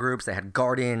talking groups. They had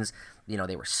gardens.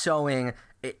 They were sewing.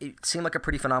 It seemed like a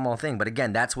pretty phenomenal thing. But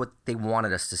again, that's what they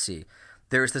wanted us to see.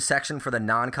 There's the section for the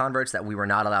non-converts that we were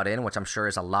not allowed in, which I'm sure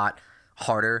is a lot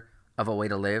harder of a way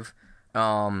to live.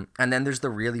 And then there's the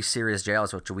really serious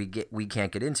jails, which we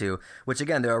can't get into, which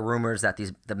again, there are rumors that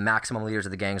the maximum leaders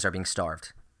of the gangs are being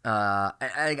starved.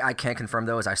 I can't confirm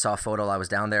those. I saw a photo. I was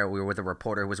down there. We were with a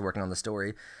reporter who was working on the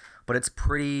story, but it's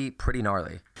pretty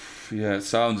gnarly. Yeah, it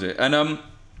sounds it. And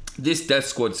this death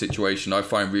squad situation I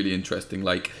find really interesting.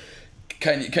 Like,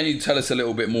 can you tell us a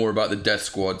little bit more about the death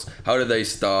squads? How do they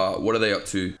start? What are they up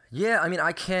to? Yeah, I mean,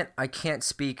 I can't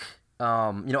speak.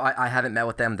 I haven't met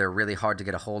with them. They're really hard to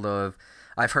get a hold of.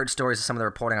 I've heard stories of some of the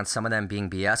reporting on some of them being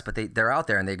BS, but they're out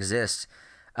there and they exist.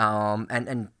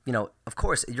 And of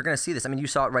course, you're going to see this. I mean, you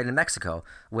saw it right in Mexico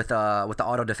with the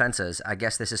auto defensas. I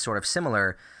guess this is sort of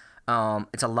similar.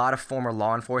 It's a lot of former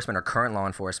law enforcement or current law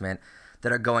enforcement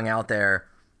that are going out there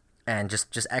and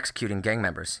just executing gang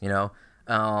members,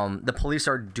 The police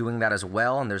are doing that as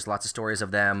well, and there's lots of stories of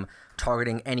them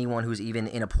targeting anyone who's even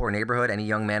in a poor neighborhood, any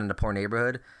young man in a poor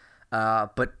neighborhood.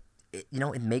 But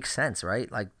it makes sense,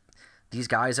 right? Like, these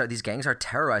gangs are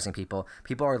terrorizing people.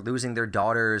 People are losing their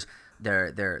daughters,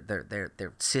 their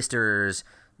sisters,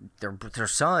 their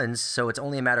sons. So it's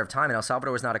only a matter of time. And El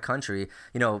Salvador is not a country,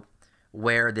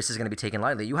 where this is going to be taken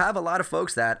lightly. You have a lot of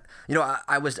folks that,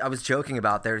 I was joking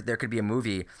about there could be a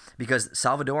movie because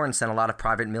Salvadorans sent a lot of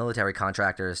private military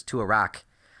contractors to Iraq,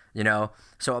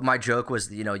 So my joke was,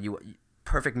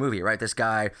 perfect movie, right? This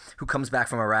guy who comes back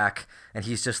from Iraq and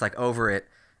he's just like over it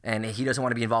and he doesn't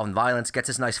want to be involved in violence, gets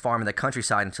this nice farm in the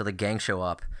countryside until the gangs show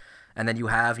up. and then you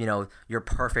have, your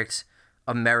perfect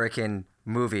American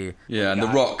movie. Yeah, and The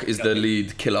Rock is the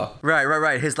lead killer.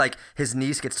 Right. His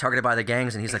niece gets targeted by the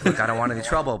gangs, and he's like, look, I don't want any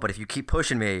trouble, but if you keep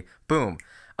pushing me, boom.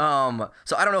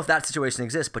 So I don't know if that situation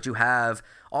exists, but you have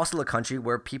also a country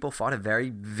where people fought a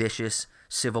very vicious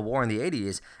civil war in the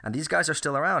 80s, and these guys are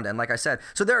still around. And like I said,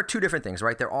 so there are two different things,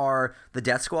 right? There are the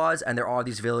death squads, and there are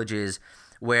these villages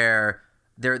where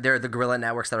they're the guerrilla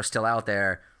networks that are still out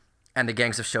there, and the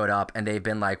gangs have showed up, and they've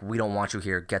been like, we don't want you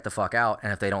here, get the fuck out.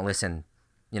 And if they don't listen,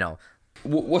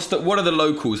 What are the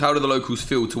locals? How do the locals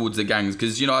feel towards the gangs?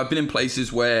 Because, I've been in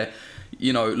places where,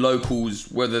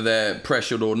 locals, whether they're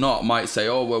pressured or not, might say,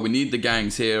 oh, well, we need the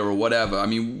gangs here or whatever. I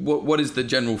mean, what is the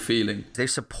general feeling? They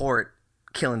support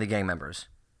killing the gang members.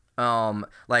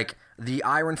 Like the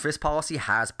Iron Fist policy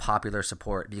has popular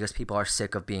support because people are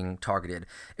sick of being targeted.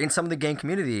 In some of the gang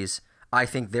communities, I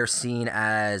think they're seen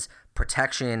as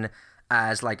protection,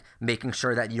 as like making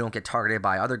sure that you don't get targeted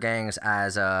by other gangs,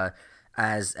 as the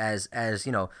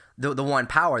one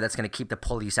power that's going to keep the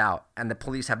police out. And the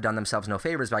police have done themselves no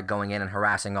favors by going in and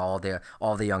harassing all the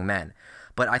young men.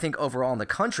 But I think overall in the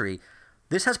country,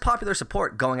 this has popular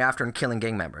support going after and killing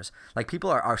gang members. Like people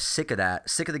are sick of that,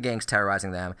 sick of the gangs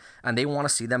terrorizing them, and they want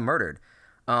to see them murdered.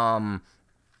 In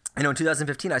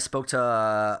 2015, I spoke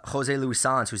to Jose Luis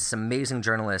Sanz, who's this amazing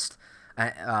journalist.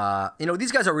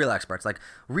 These guys are real experts. Like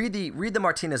read the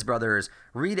Martinez brothers,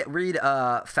 read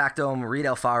Factum, read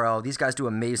El Faro. These guys do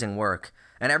amazing work,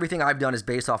 and everything I've done is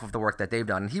based off of the work that they've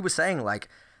done. And he was saying like,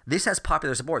 this has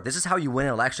popular support. This is how you win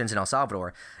elections in El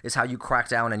Salvador. Is how you crack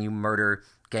down and you murder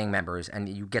gang members and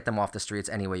you get them off the streets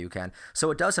any way you can.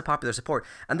 So it does have popular support.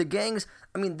 And the gangs,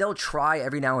 I mean, they'll try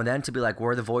every now and then to be like,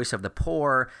 we're the voice of the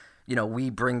poor. We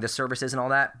bring the services and all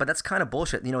that, but that's kind of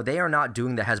bullshit. They are not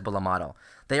doing the Hezbollah model.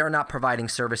 They are not providing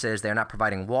services. They are not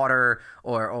providing water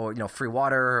or free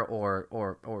water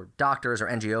or doctors or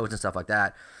NGOs and stuff like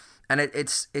that. And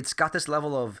it's got this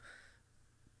level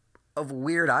of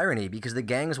weird irony because the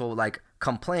gangs will like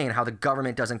complain how the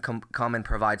government doesn't come and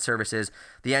provide services.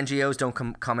 The NGOs don't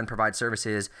come and provide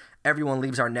services. Everyone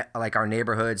leaves our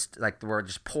neighborhoods like we're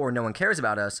just poor. No one cares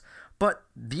about us. But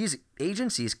these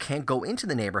agencies can't go into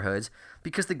the neighborhoods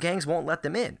because the gangs won't let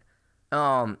them in.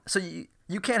 So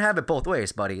you can't have it both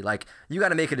ways, buddy. Like, you got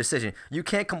to make a decision. You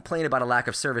can't complain about a lack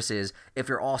of services if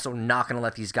you're also not going to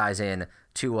let these guys in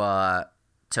to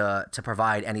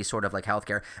provide any sort of like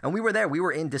healthcare. And we were there. We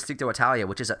were in Distrito Italia,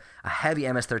 which is a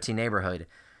heavy MS-13 neighborhood.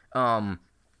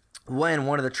 When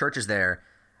one of the churches there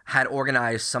had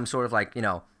organized some sort of like,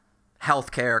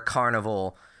 healthcare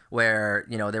carnival where,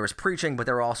 there was preaching, but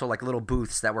there were also like little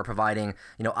booths that were providing,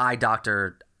 eye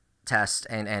doctor tests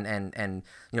and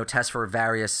tests for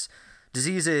various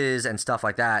diseases and stuff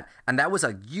like that. And that was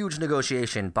a huge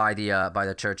negotiation by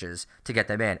the churches to get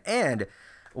them in. And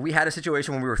we had a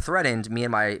situation when we were threatened, me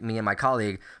and my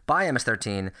colleague, by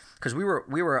MS-13 because we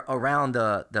were around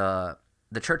the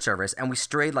church service and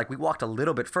we walked a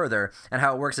little bit further. And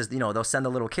how it works is, they'll send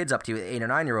the little kids up to you, 8 or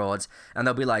 9 year olds, and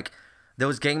they'll be like,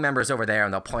 those gang members over there,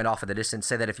 and they'll point off at the distance,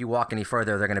 say that if you walk any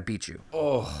further, they're going to beat you.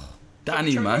 Oh,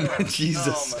 Danny, man.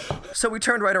 Jesus. So we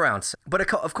turned right around.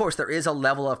 But of course, there is a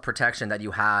level of protection that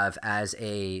you have as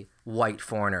a white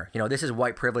foreigner. This is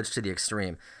white privilege to the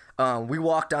extreme. We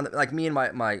walked down, like me and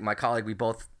my colleague, we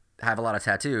both have a lot of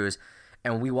tattoos,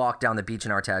 and we walk down the beach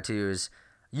in our tattoos.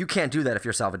 You can't do that if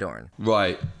you're Salvadoran.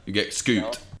 Right. You get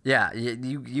scooped. Yeah,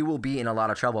 you will be in a lot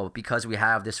of trouble because we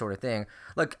have this sort of thing.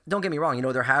 Like, don't get me wrong,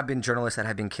 there have been journalists that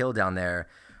have been killed down there,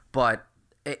 but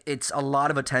it's a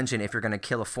lot of attention if you're going to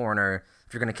kill a foreigner,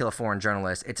 if you're going to kill a foreign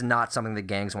journalist. It's not something that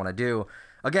gangs want to do.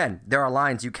 Again, there are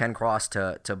lines you can cross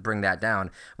to bring that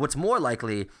down. What's more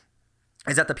likely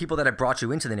is that the people that have brought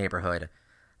you into the neighborhood,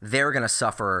 they're going to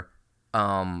suffer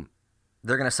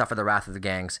the wrath of the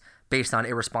gangs based on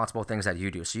irresponsible things that you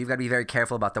do. So you've got to be very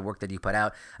careful about the work that you put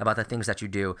out, about the things that you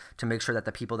do, to make sure that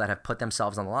the people that have put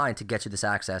themselves on the line to get you this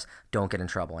access don't get in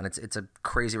trouble. And it's a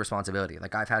crazy responsibility.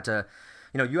 Like, I've had to,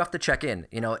 you have to check in.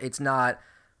 It's not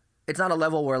a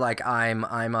level where like I'm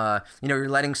you're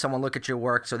letting someone look at your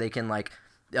work so they can like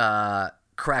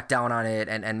crack down on it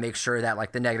and make sure that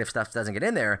like the negative stuff doesn't get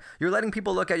in there. You're letting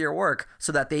people look at your work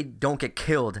so that they don't get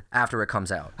killed after it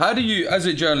comes out. How do you, as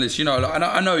a journalist,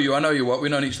 I know you,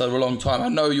 we've known each other a long time. I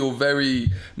know you're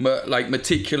very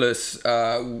meticulous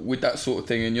with that sort of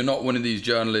thing, and you're not one of these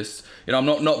journalists, I'm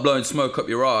not blowing smoke up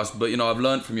your ass, but I've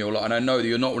learned from you a lot, and I know that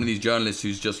you're not one of these journalists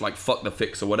who's just like fuck the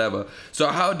fix or whatever. So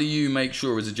how do you make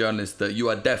sure as a journalist that you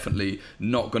are definitely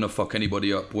not gonna fuck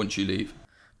anybody up once you leave?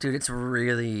 Dude, it's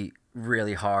really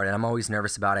hard, and I'm always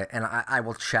nervous about it, and I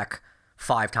will check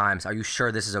 5 times. Are you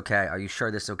sure this is okay? Are you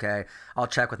sure this is okay? I'll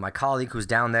check with my colleague who's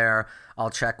down there. I'll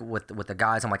check with the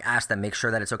guys. I'm like, ask them, make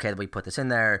sure that it's okay that we put this in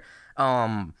there.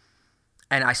 And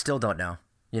I still don't know,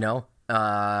 you know?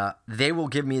 They will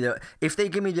give me if they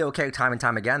give me the okay time and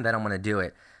time again, then I'm going to do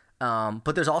it.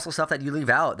 But there's also stuff that you leave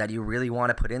out that you really want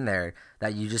to put in there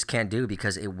that you just can't do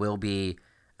because it will be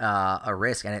a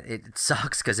risk, and it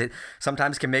sucks because it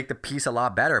sometimes can make the piece a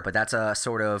lot better. But that's a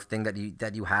sort of thing that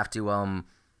you have to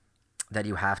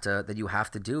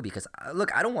do because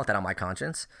look, I don't want that on my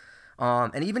conscience.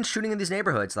 And even shooting in these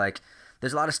neighborhoods, like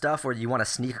there's a lot of stuff where you want to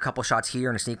sneak a couple shots here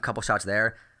and sneak a couple shots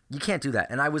there. You can't do that.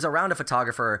 And I was around a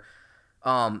photographer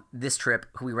this trip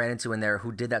who we ran into in there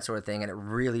who did that sort of thing, and it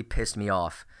really pissed me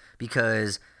off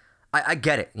because I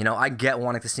get it, you know, I get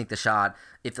wanting to sneak the shot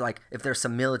if there's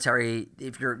some military,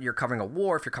 if you're covering a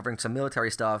war, if you're covering some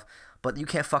military stuff, but you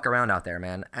can't fuck around out there,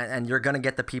 man, and you're gonna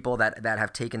get the people that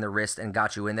have taken the risk and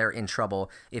got you in there in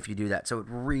trouble if you do that. So it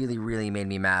really, really made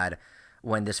me mad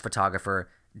when this photographer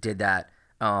did that.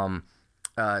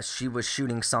 She was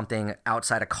shooting something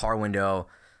outside a car window.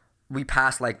 We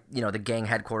passed the gang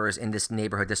headquarters in this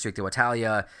neighborhood, Distrito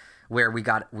Italia, where we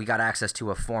got access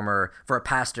to a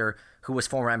pastor who was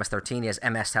former MS-13. He has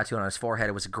MS tattooed on his forehead.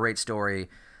 It was a great story.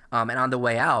 And on the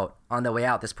way out,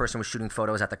 this person was shooting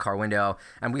photos at the car window,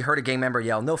 and we heard a gang member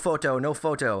yell, "No photo, no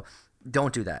photo."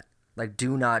 Don't do that.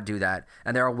 Do not do that.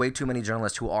 And there are way too many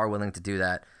journalists who are willing to do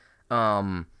that.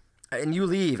 And you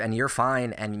leave, and you're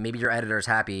fine, and maybe your editor's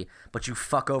happy, but you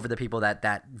fuck over the people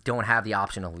that don't have the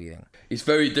option of leaving. It's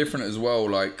very different as well.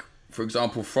 Like, for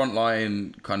example,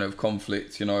 frontline kind of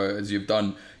conflict, you know, as you've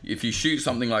done, if you shoot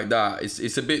something like that,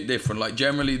 it's a bit different. Like,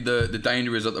 generally the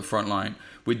danger is at the front line.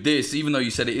 With this, even though you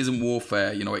said it isn't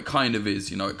warfare, you know, it kind of is,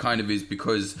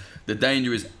 because the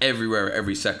danger is everywhere at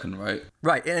every second, right?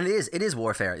 Right, and it is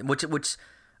warfare, which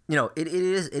you know, it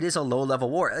is a low level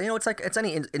war. You know, it's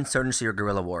any insurgency or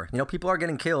guerrilla war. You know, people are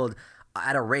getting killed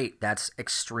at a rate that's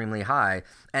extremely high,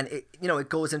 and it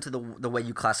goes into the way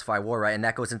you classify war, right? And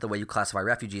that goes into the way you classify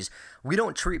refugees. We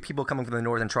don't treat people coming from the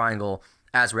Northern Triangle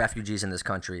as refugees in this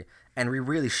country, and we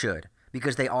really should,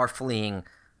 because they are fleeing.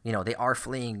 You know, they are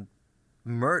fleeing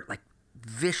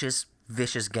vicious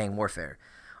gang warfare,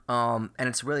 and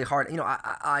it's really hard. You know,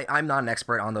 I'm not an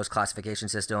expert on those classification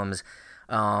systems.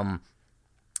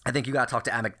 I think you got to talk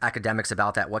to academics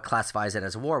about that. What classifies it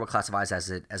as war? What classifies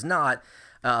it as not?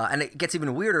 And it gets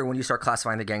even weirder when you start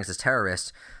classifying the gangs as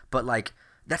terrorists. But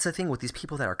that's the thing with these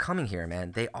people that are coming here,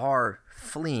 man. They are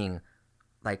fleeing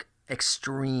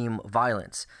extreme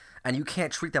violence, and you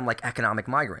can't treat them like economic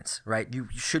migrants, right? You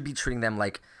should be treating them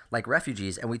like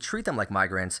refugees, and we treat them like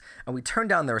migrants, and we turn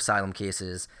down their asylum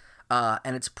cases,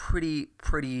 and it's pretty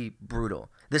brutal.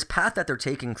 This path that they're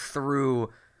taking through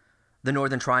the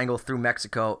Northern Triangle, through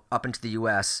Mexico, up into the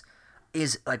U.S.,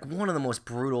 is one of the most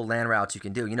brutal land routes you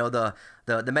can do. You know, the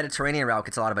Mediterranean route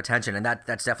gets a lot of attention, and that's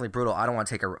definitely brutal. I don't want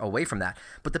to take away from that.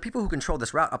 But the people who control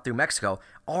this route up through Mexico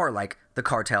are the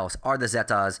cartels, are the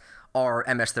Zetas, are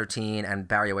MS-13 and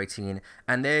Barrio 18,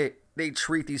 and they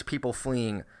treat these people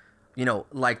fleeing, you know,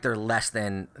 like they're less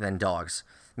than dogs.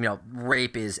 You know,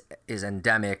 rape is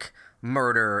endemic,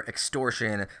 murder,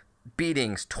 extortion,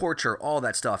 beatings, torture, all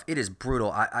that stuff. It is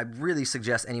brutal. I really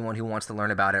suggest anyone who wants to learn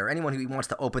about it, or anyone who wants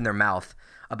to open their mouth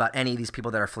about any of these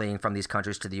people that are fleeing from these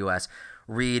countries to the U.S.,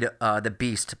 read The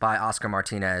Beast by Oscar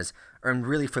Martinez, and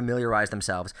really familiarize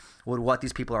themselves with what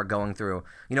these people are going through.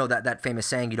 You know, that famous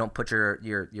saying, you don't put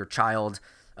your child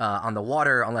on the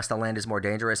water unless the land is more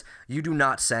dangerous. You do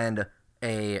not send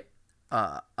a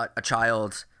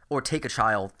child or take a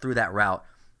child through that route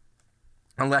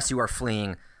unless you are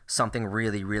fleeing something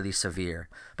really, really severe.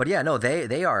 But yeah, no,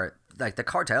 they are the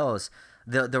cartels.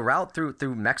 The route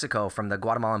through Mexico from the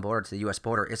Guatemalan border to the U.S.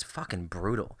 border is fucking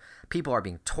brutal. People are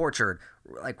being tortured,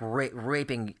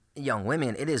 raping young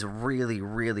women. It is really,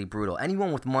 really brutal.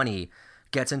 Anyone with money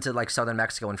gets into southern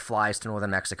Mexico and flies to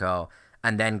northern Mexico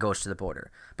and then goes to the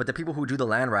border. But the people who do the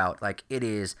land route, it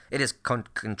is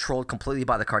controlled completely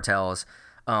by the cartels.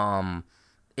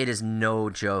 It is no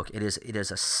joke. It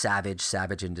is a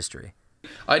savage industry.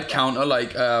 I'd counter,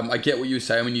 I get what you were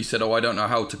saying when you said, I don't know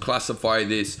how to classify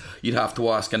this. You'd have to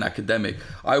ask an academic.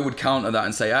 I would counter that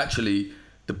and say, actually,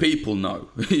 the people know.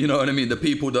 You know what I mean? The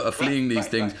people that are fleeing these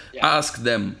things, yeah. Ask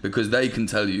them, because they can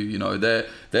tell you, you know, they're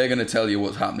going to tell you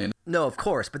what's happening. No, of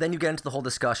course. But then you get into the whole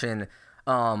discussion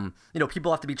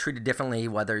People have to be treated differently,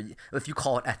 if you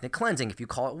call it ethnic cleansing, if you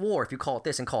call it war, if you call it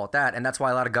this and call it that. And that's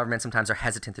why a lot of governments sometimes are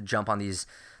hesitant to jump on these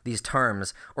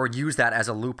terms or use that as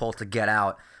a loophole to get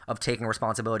out of taking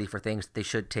responsibility for things they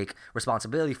should take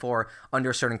responsibility for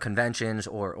under certain conventions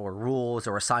or rules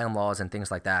or asylum laws and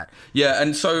things like that. Yeah,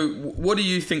 and so what do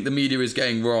you think the media is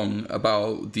getting wrong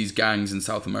about these gangs in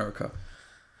South America?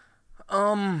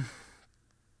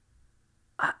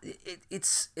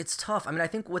 It's tough. I mean, I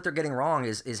think what they're getting wrong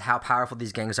is how powerful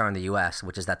these gangs are in the U.S.,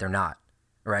 which is that they're not,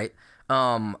 right?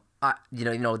 The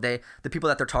people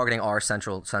that they're targeting are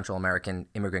Central American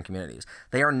immigrant communities.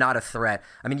 They are not a threat.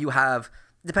 I mean,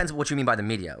 depends on what you mean by the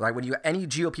media. Like any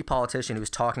GOP politician who's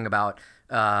talking about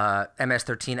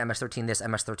MS-13 this,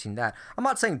 MS-13 that. I'm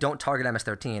not saying don't target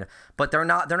MS-13, but they're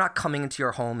not coming into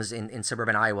your homes in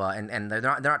suburban Iowa and they're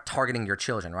not targeting your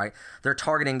children, right? They're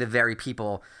targeting the very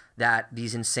people that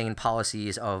these insane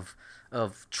policies of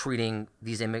treating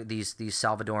these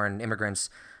Salvadoran immigrants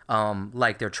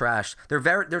like they're trash.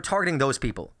 They're targeting those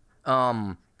people.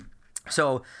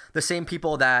 So the same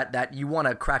people that you want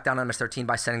to crack down on MS-13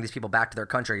 by sending these people back to their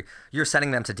country, you're sending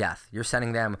them to death. You're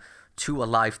sending them to a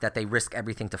life that they risk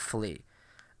everything to flee.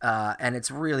 And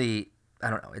it's really, I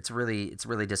don't know, it's really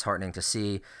disheartening to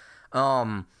see.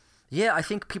 I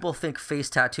think people think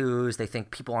face tattoos. They think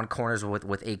people on corners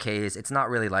with AKs. It's not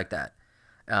really like that.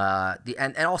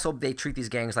 And also they treat these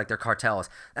gangs like they're cartels.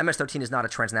 MS-13 is not a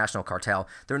transnational cartel.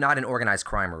 They're not an organized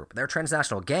crime group. They're a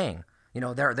transnational gang.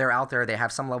 They're out there. They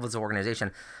have some levels of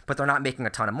organization, but they're not making a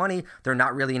ton of money. They're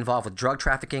not really involved with drug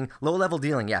trafficking. Low-level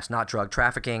dealing, yes, not drug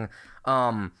trafficking.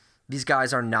 These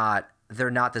guys are not. They're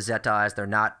not the Zetas. They're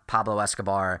not Pablo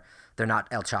Escobar. They're not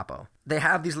El Chapo. They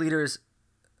have these leaders.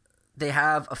 They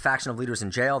have a faction of leaders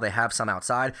in jail. They have some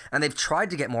outside, and they've tried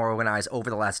to get more organized over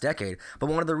the last decade. But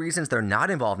one of the reasons they're not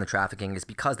involved in the trafficking is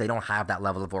because they don't have that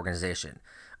level of organization.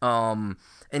 Some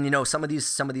of these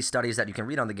studies that you can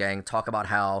read on the gang talk about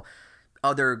how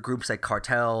other groups like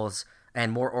cartels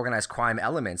and more organized crime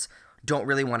elements don't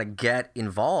really want to get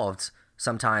involved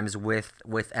sometimes with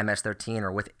MS-13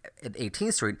 or with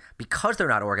 18th Street because they're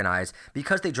not organized,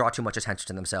 because they draw too much attention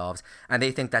to themselves, and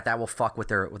they think that will fuck with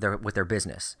their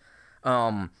business.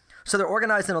 So they're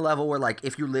organized in a level where, like,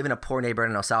 if you live in a poor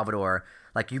neighborhood in El Salvador,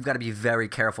 like, you've got to be very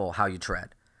careful how you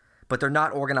tread. But they're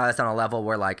not organized on a level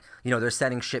where, like, they're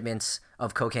sending shipments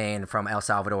of cocaine from El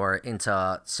Salvador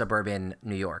into suburban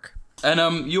New York.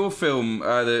 And your film,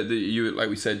 you, like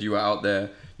we said, you were out there.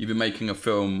 You've been making a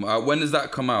film. When does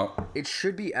that come out? It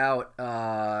should be out.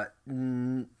 I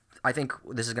think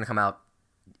this is going to come out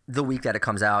the week that it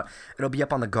comes out. It'll be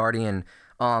up on The Guardian,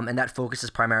 and that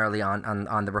focuses primarily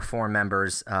on the reform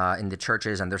members in the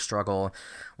churches and their struggle.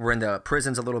 We're in the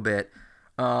prisons a little bit.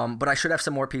 But I should have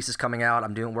some more pieces coming out.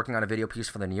 I'm working on a video piece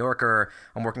for The New Yorker.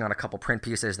 I'm working on a couple print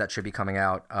pieces that should be coming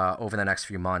out over the next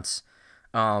few months.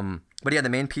 But yeah, the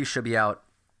main piece should be out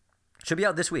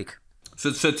this week.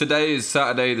 So today is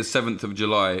Saturday, the 7th of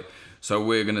July. So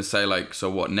we're going to say,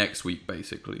 next week,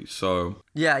 basically. So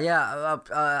Yeah.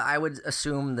 I would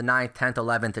assume the 9th, 10th,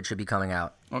 11th, it should be coming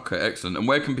out. Okay, excellent. And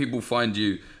where can people find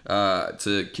you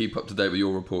to keep up to date with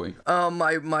your reporting?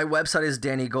 My website is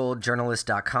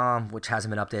DannyGoldJournalist.com, which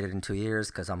hasn't been updated in 2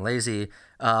 years because I'm lazy.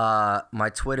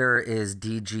 My Twitter is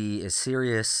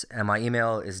DGIsSerious, and my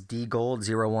email is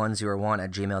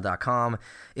dgold0101@gmail.com.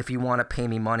 If you want to pay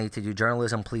me money to do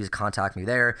journalism, please contact me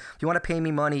there. If you want to pay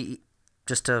me money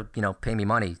just to, pay me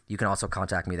money, you can also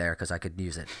contact me there because I could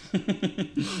use it.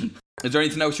 Is there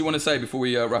anything else you want to say before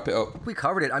we wrap it up? We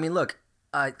covered it. I mean, look,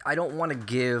 I don't want to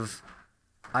give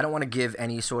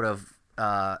any sort of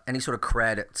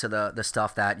credit to the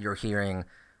stuff that you're hearing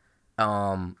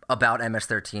about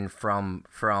MS-13 from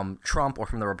Trump or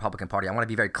from the Republican Party. I want to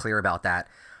be very clear about that.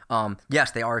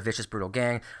 Yes, they are a vicious, brutal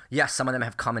gang. Yes, some of them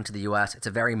have come into the U.S. It's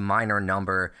a very minor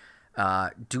number.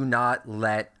 Do not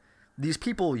let these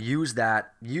people use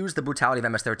the brutality of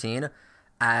MS-13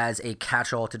 as a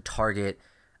catch-all to target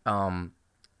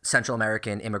Central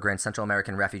American immigrants, Central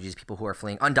American refugees, people who are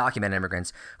fleeing, undocumented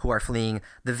immigrants who are fleeing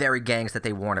the very gangs that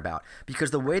they warn about.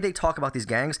 Because the way they talk about these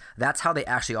gangs, that's how they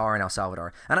actually are in El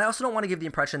Salvador. And I also don't want to give the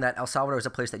impression that El Salvador is a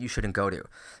place that you shouldn't go to.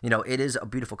 It is a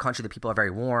beautiful country. The people are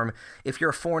very warm. If you're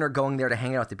a foreigner going there to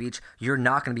hang out at the beach, you're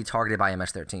not going to be targeted by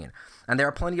MS-13. And there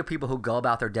are plenty of people who go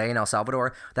about their day in El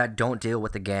Salvador that don't deal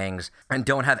with the gangs and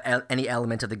don't have any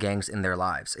element of the gangs in their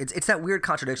lives. It's that weird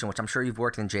contradiction, which I'm sure you've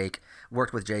worked with Jake,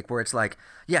 where it's like,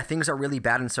 yeah, things are really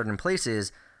bad in certain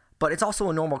places, but it's also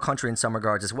a normal country in some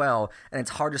regards as well, and it's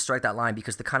hard to strike that line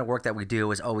because the kind of work that we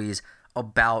do is always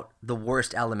about the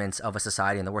worst elements of a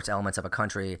society and the worst elements of a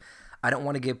country. I don't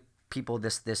want to give people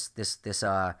this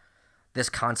this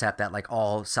concept that like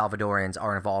all Salvadorans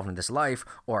are involved in this life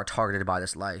or are targeted by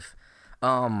this life.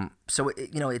 So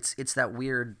it's that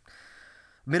weird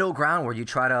middle ground where you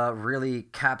try to really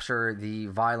capture the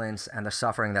violence and the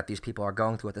suffering that these people are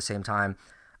going through at the same time.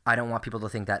 I don't want people to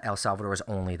think that El Salvador is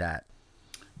only that.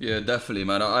 Yeah, definitely,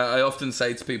 man. I often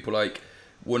say to people, like,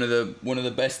 one of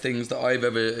the best things that I've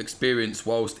ever experienced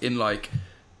whilst in, like,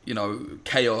 you know,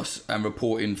 chaos and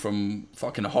reporting from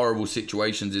fucking horrible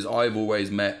situations is I've always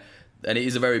met, and it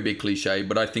is a very big cliche,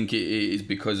 but I think it is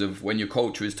because of when your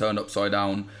culture is turned upside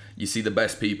down, you see the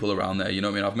best people around there. You know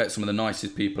what I mean? I've met some of the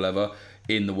nicest people ever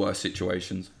in the worst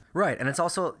situations. Right, and it's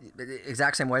also the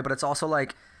exact same way, but it's also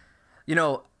like, you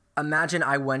know, imagine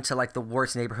I went to like the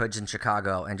worst neighborhoods in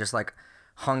Chicago and just like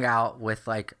hung out with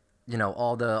like, you know,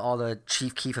 all the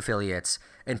Chief Keef affiliates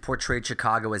and portrayed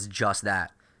Chicago as just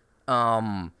that.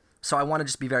 So I want to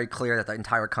just be very clear that the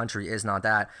entire country is not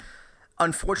that.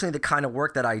 Unfortunately, the kind of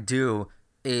work that I do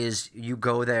is you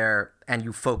go there and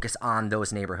you focus on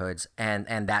those neighborhoods and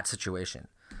that situation.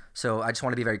 So I just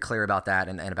want to be very clear about that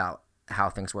and about how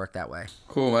things work that way.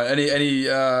 Cool, man.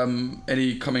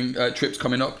 Any coming trips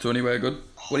coming up to anywhere good?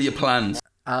 What are your plans?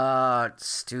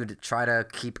 Dude, try to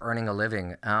keep earning a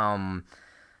living.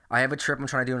 I have a trip I'm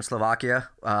trying to do in Slovakia,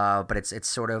 but it's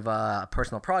sort of a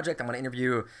personal project. I'm going to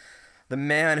interview the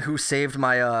man who saved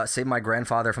my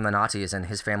grandfather from the Nazis, and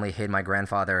his family hid my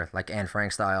grandfather like Anne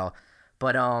Frank style.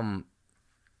 But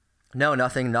no,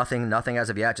 nothing as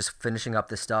of yet. Just finishing up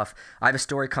this stuff. I have a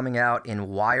story coming out in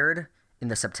Wired in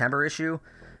the September issue,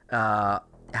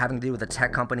 having to do with a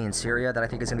tech company in Syria that I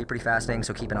think is going to be pretty fascinating,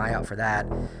 so keep an eye out for that.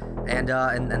 And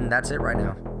that's it right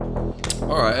now.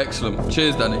 All right, excellent.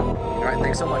 Cheers, Danny. All right,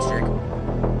 thanks so much, Jake.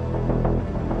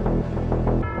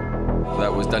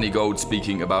 That was Danny Gold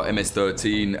speaking about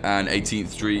MS-13 and 18th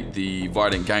Street, the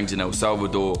violent gangs in El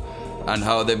Salvador, and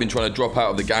how they've been trying to drop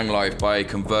out of the gang life by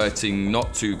converting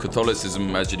not to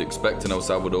Catholicism, as you'd expect in El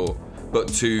Salvador, but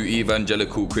to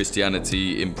evangelical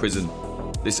Christianity in prison.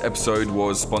 This episode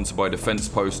was sponsored by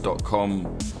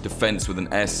defensepost.com, defense with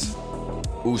an S.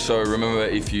 Also, remember,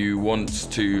 if you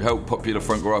want to help Popular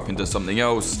Front grow up into something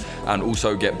else and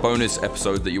also get bonus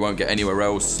episodes that you won't get anywhere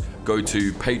else, go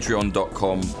to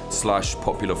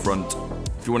patreon.com/popularfront.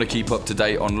 If you want to keep up to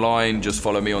date online, just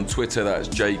follow me on Twitter. That's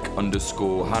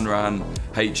Jake_Hanrahan,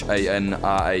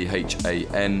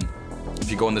 HANRAHAN.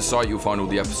 If you go on the site, you'll find all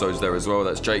the episodes there as well.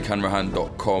 That's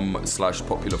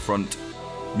jakehanrahan.com/popularfront.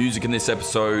 Music in this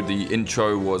episode, the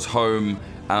intro was Home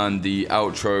and the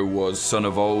outro was Son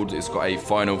of Old. It's got a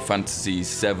Final Fantasy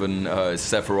VII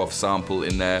Sephiroth sample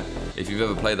in there. If you've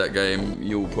ever played that game,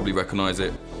 you'll probably recognize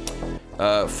it.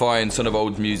 Find Son of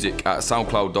Old's music at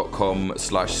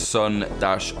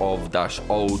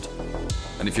soundcloud.com/son-of-old.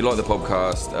 And if you like the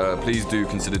podcast, please do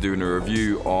consider doing a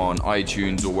review on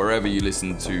iTunes or wherever you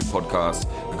listen to podcasts,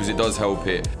 because it does help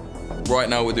it. Right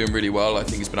now we're doing really well. I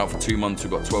think it's been out for 2 months.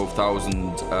 We've got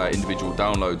 12,000 individual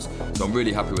downloads. So I'm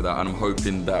really happy with that, and I'm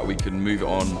hoping that we can move it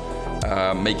on,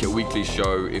 make it a weekly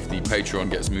show if the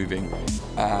Patreon gets moving,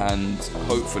 and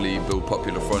hopefully build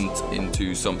Popular Front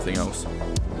into something else.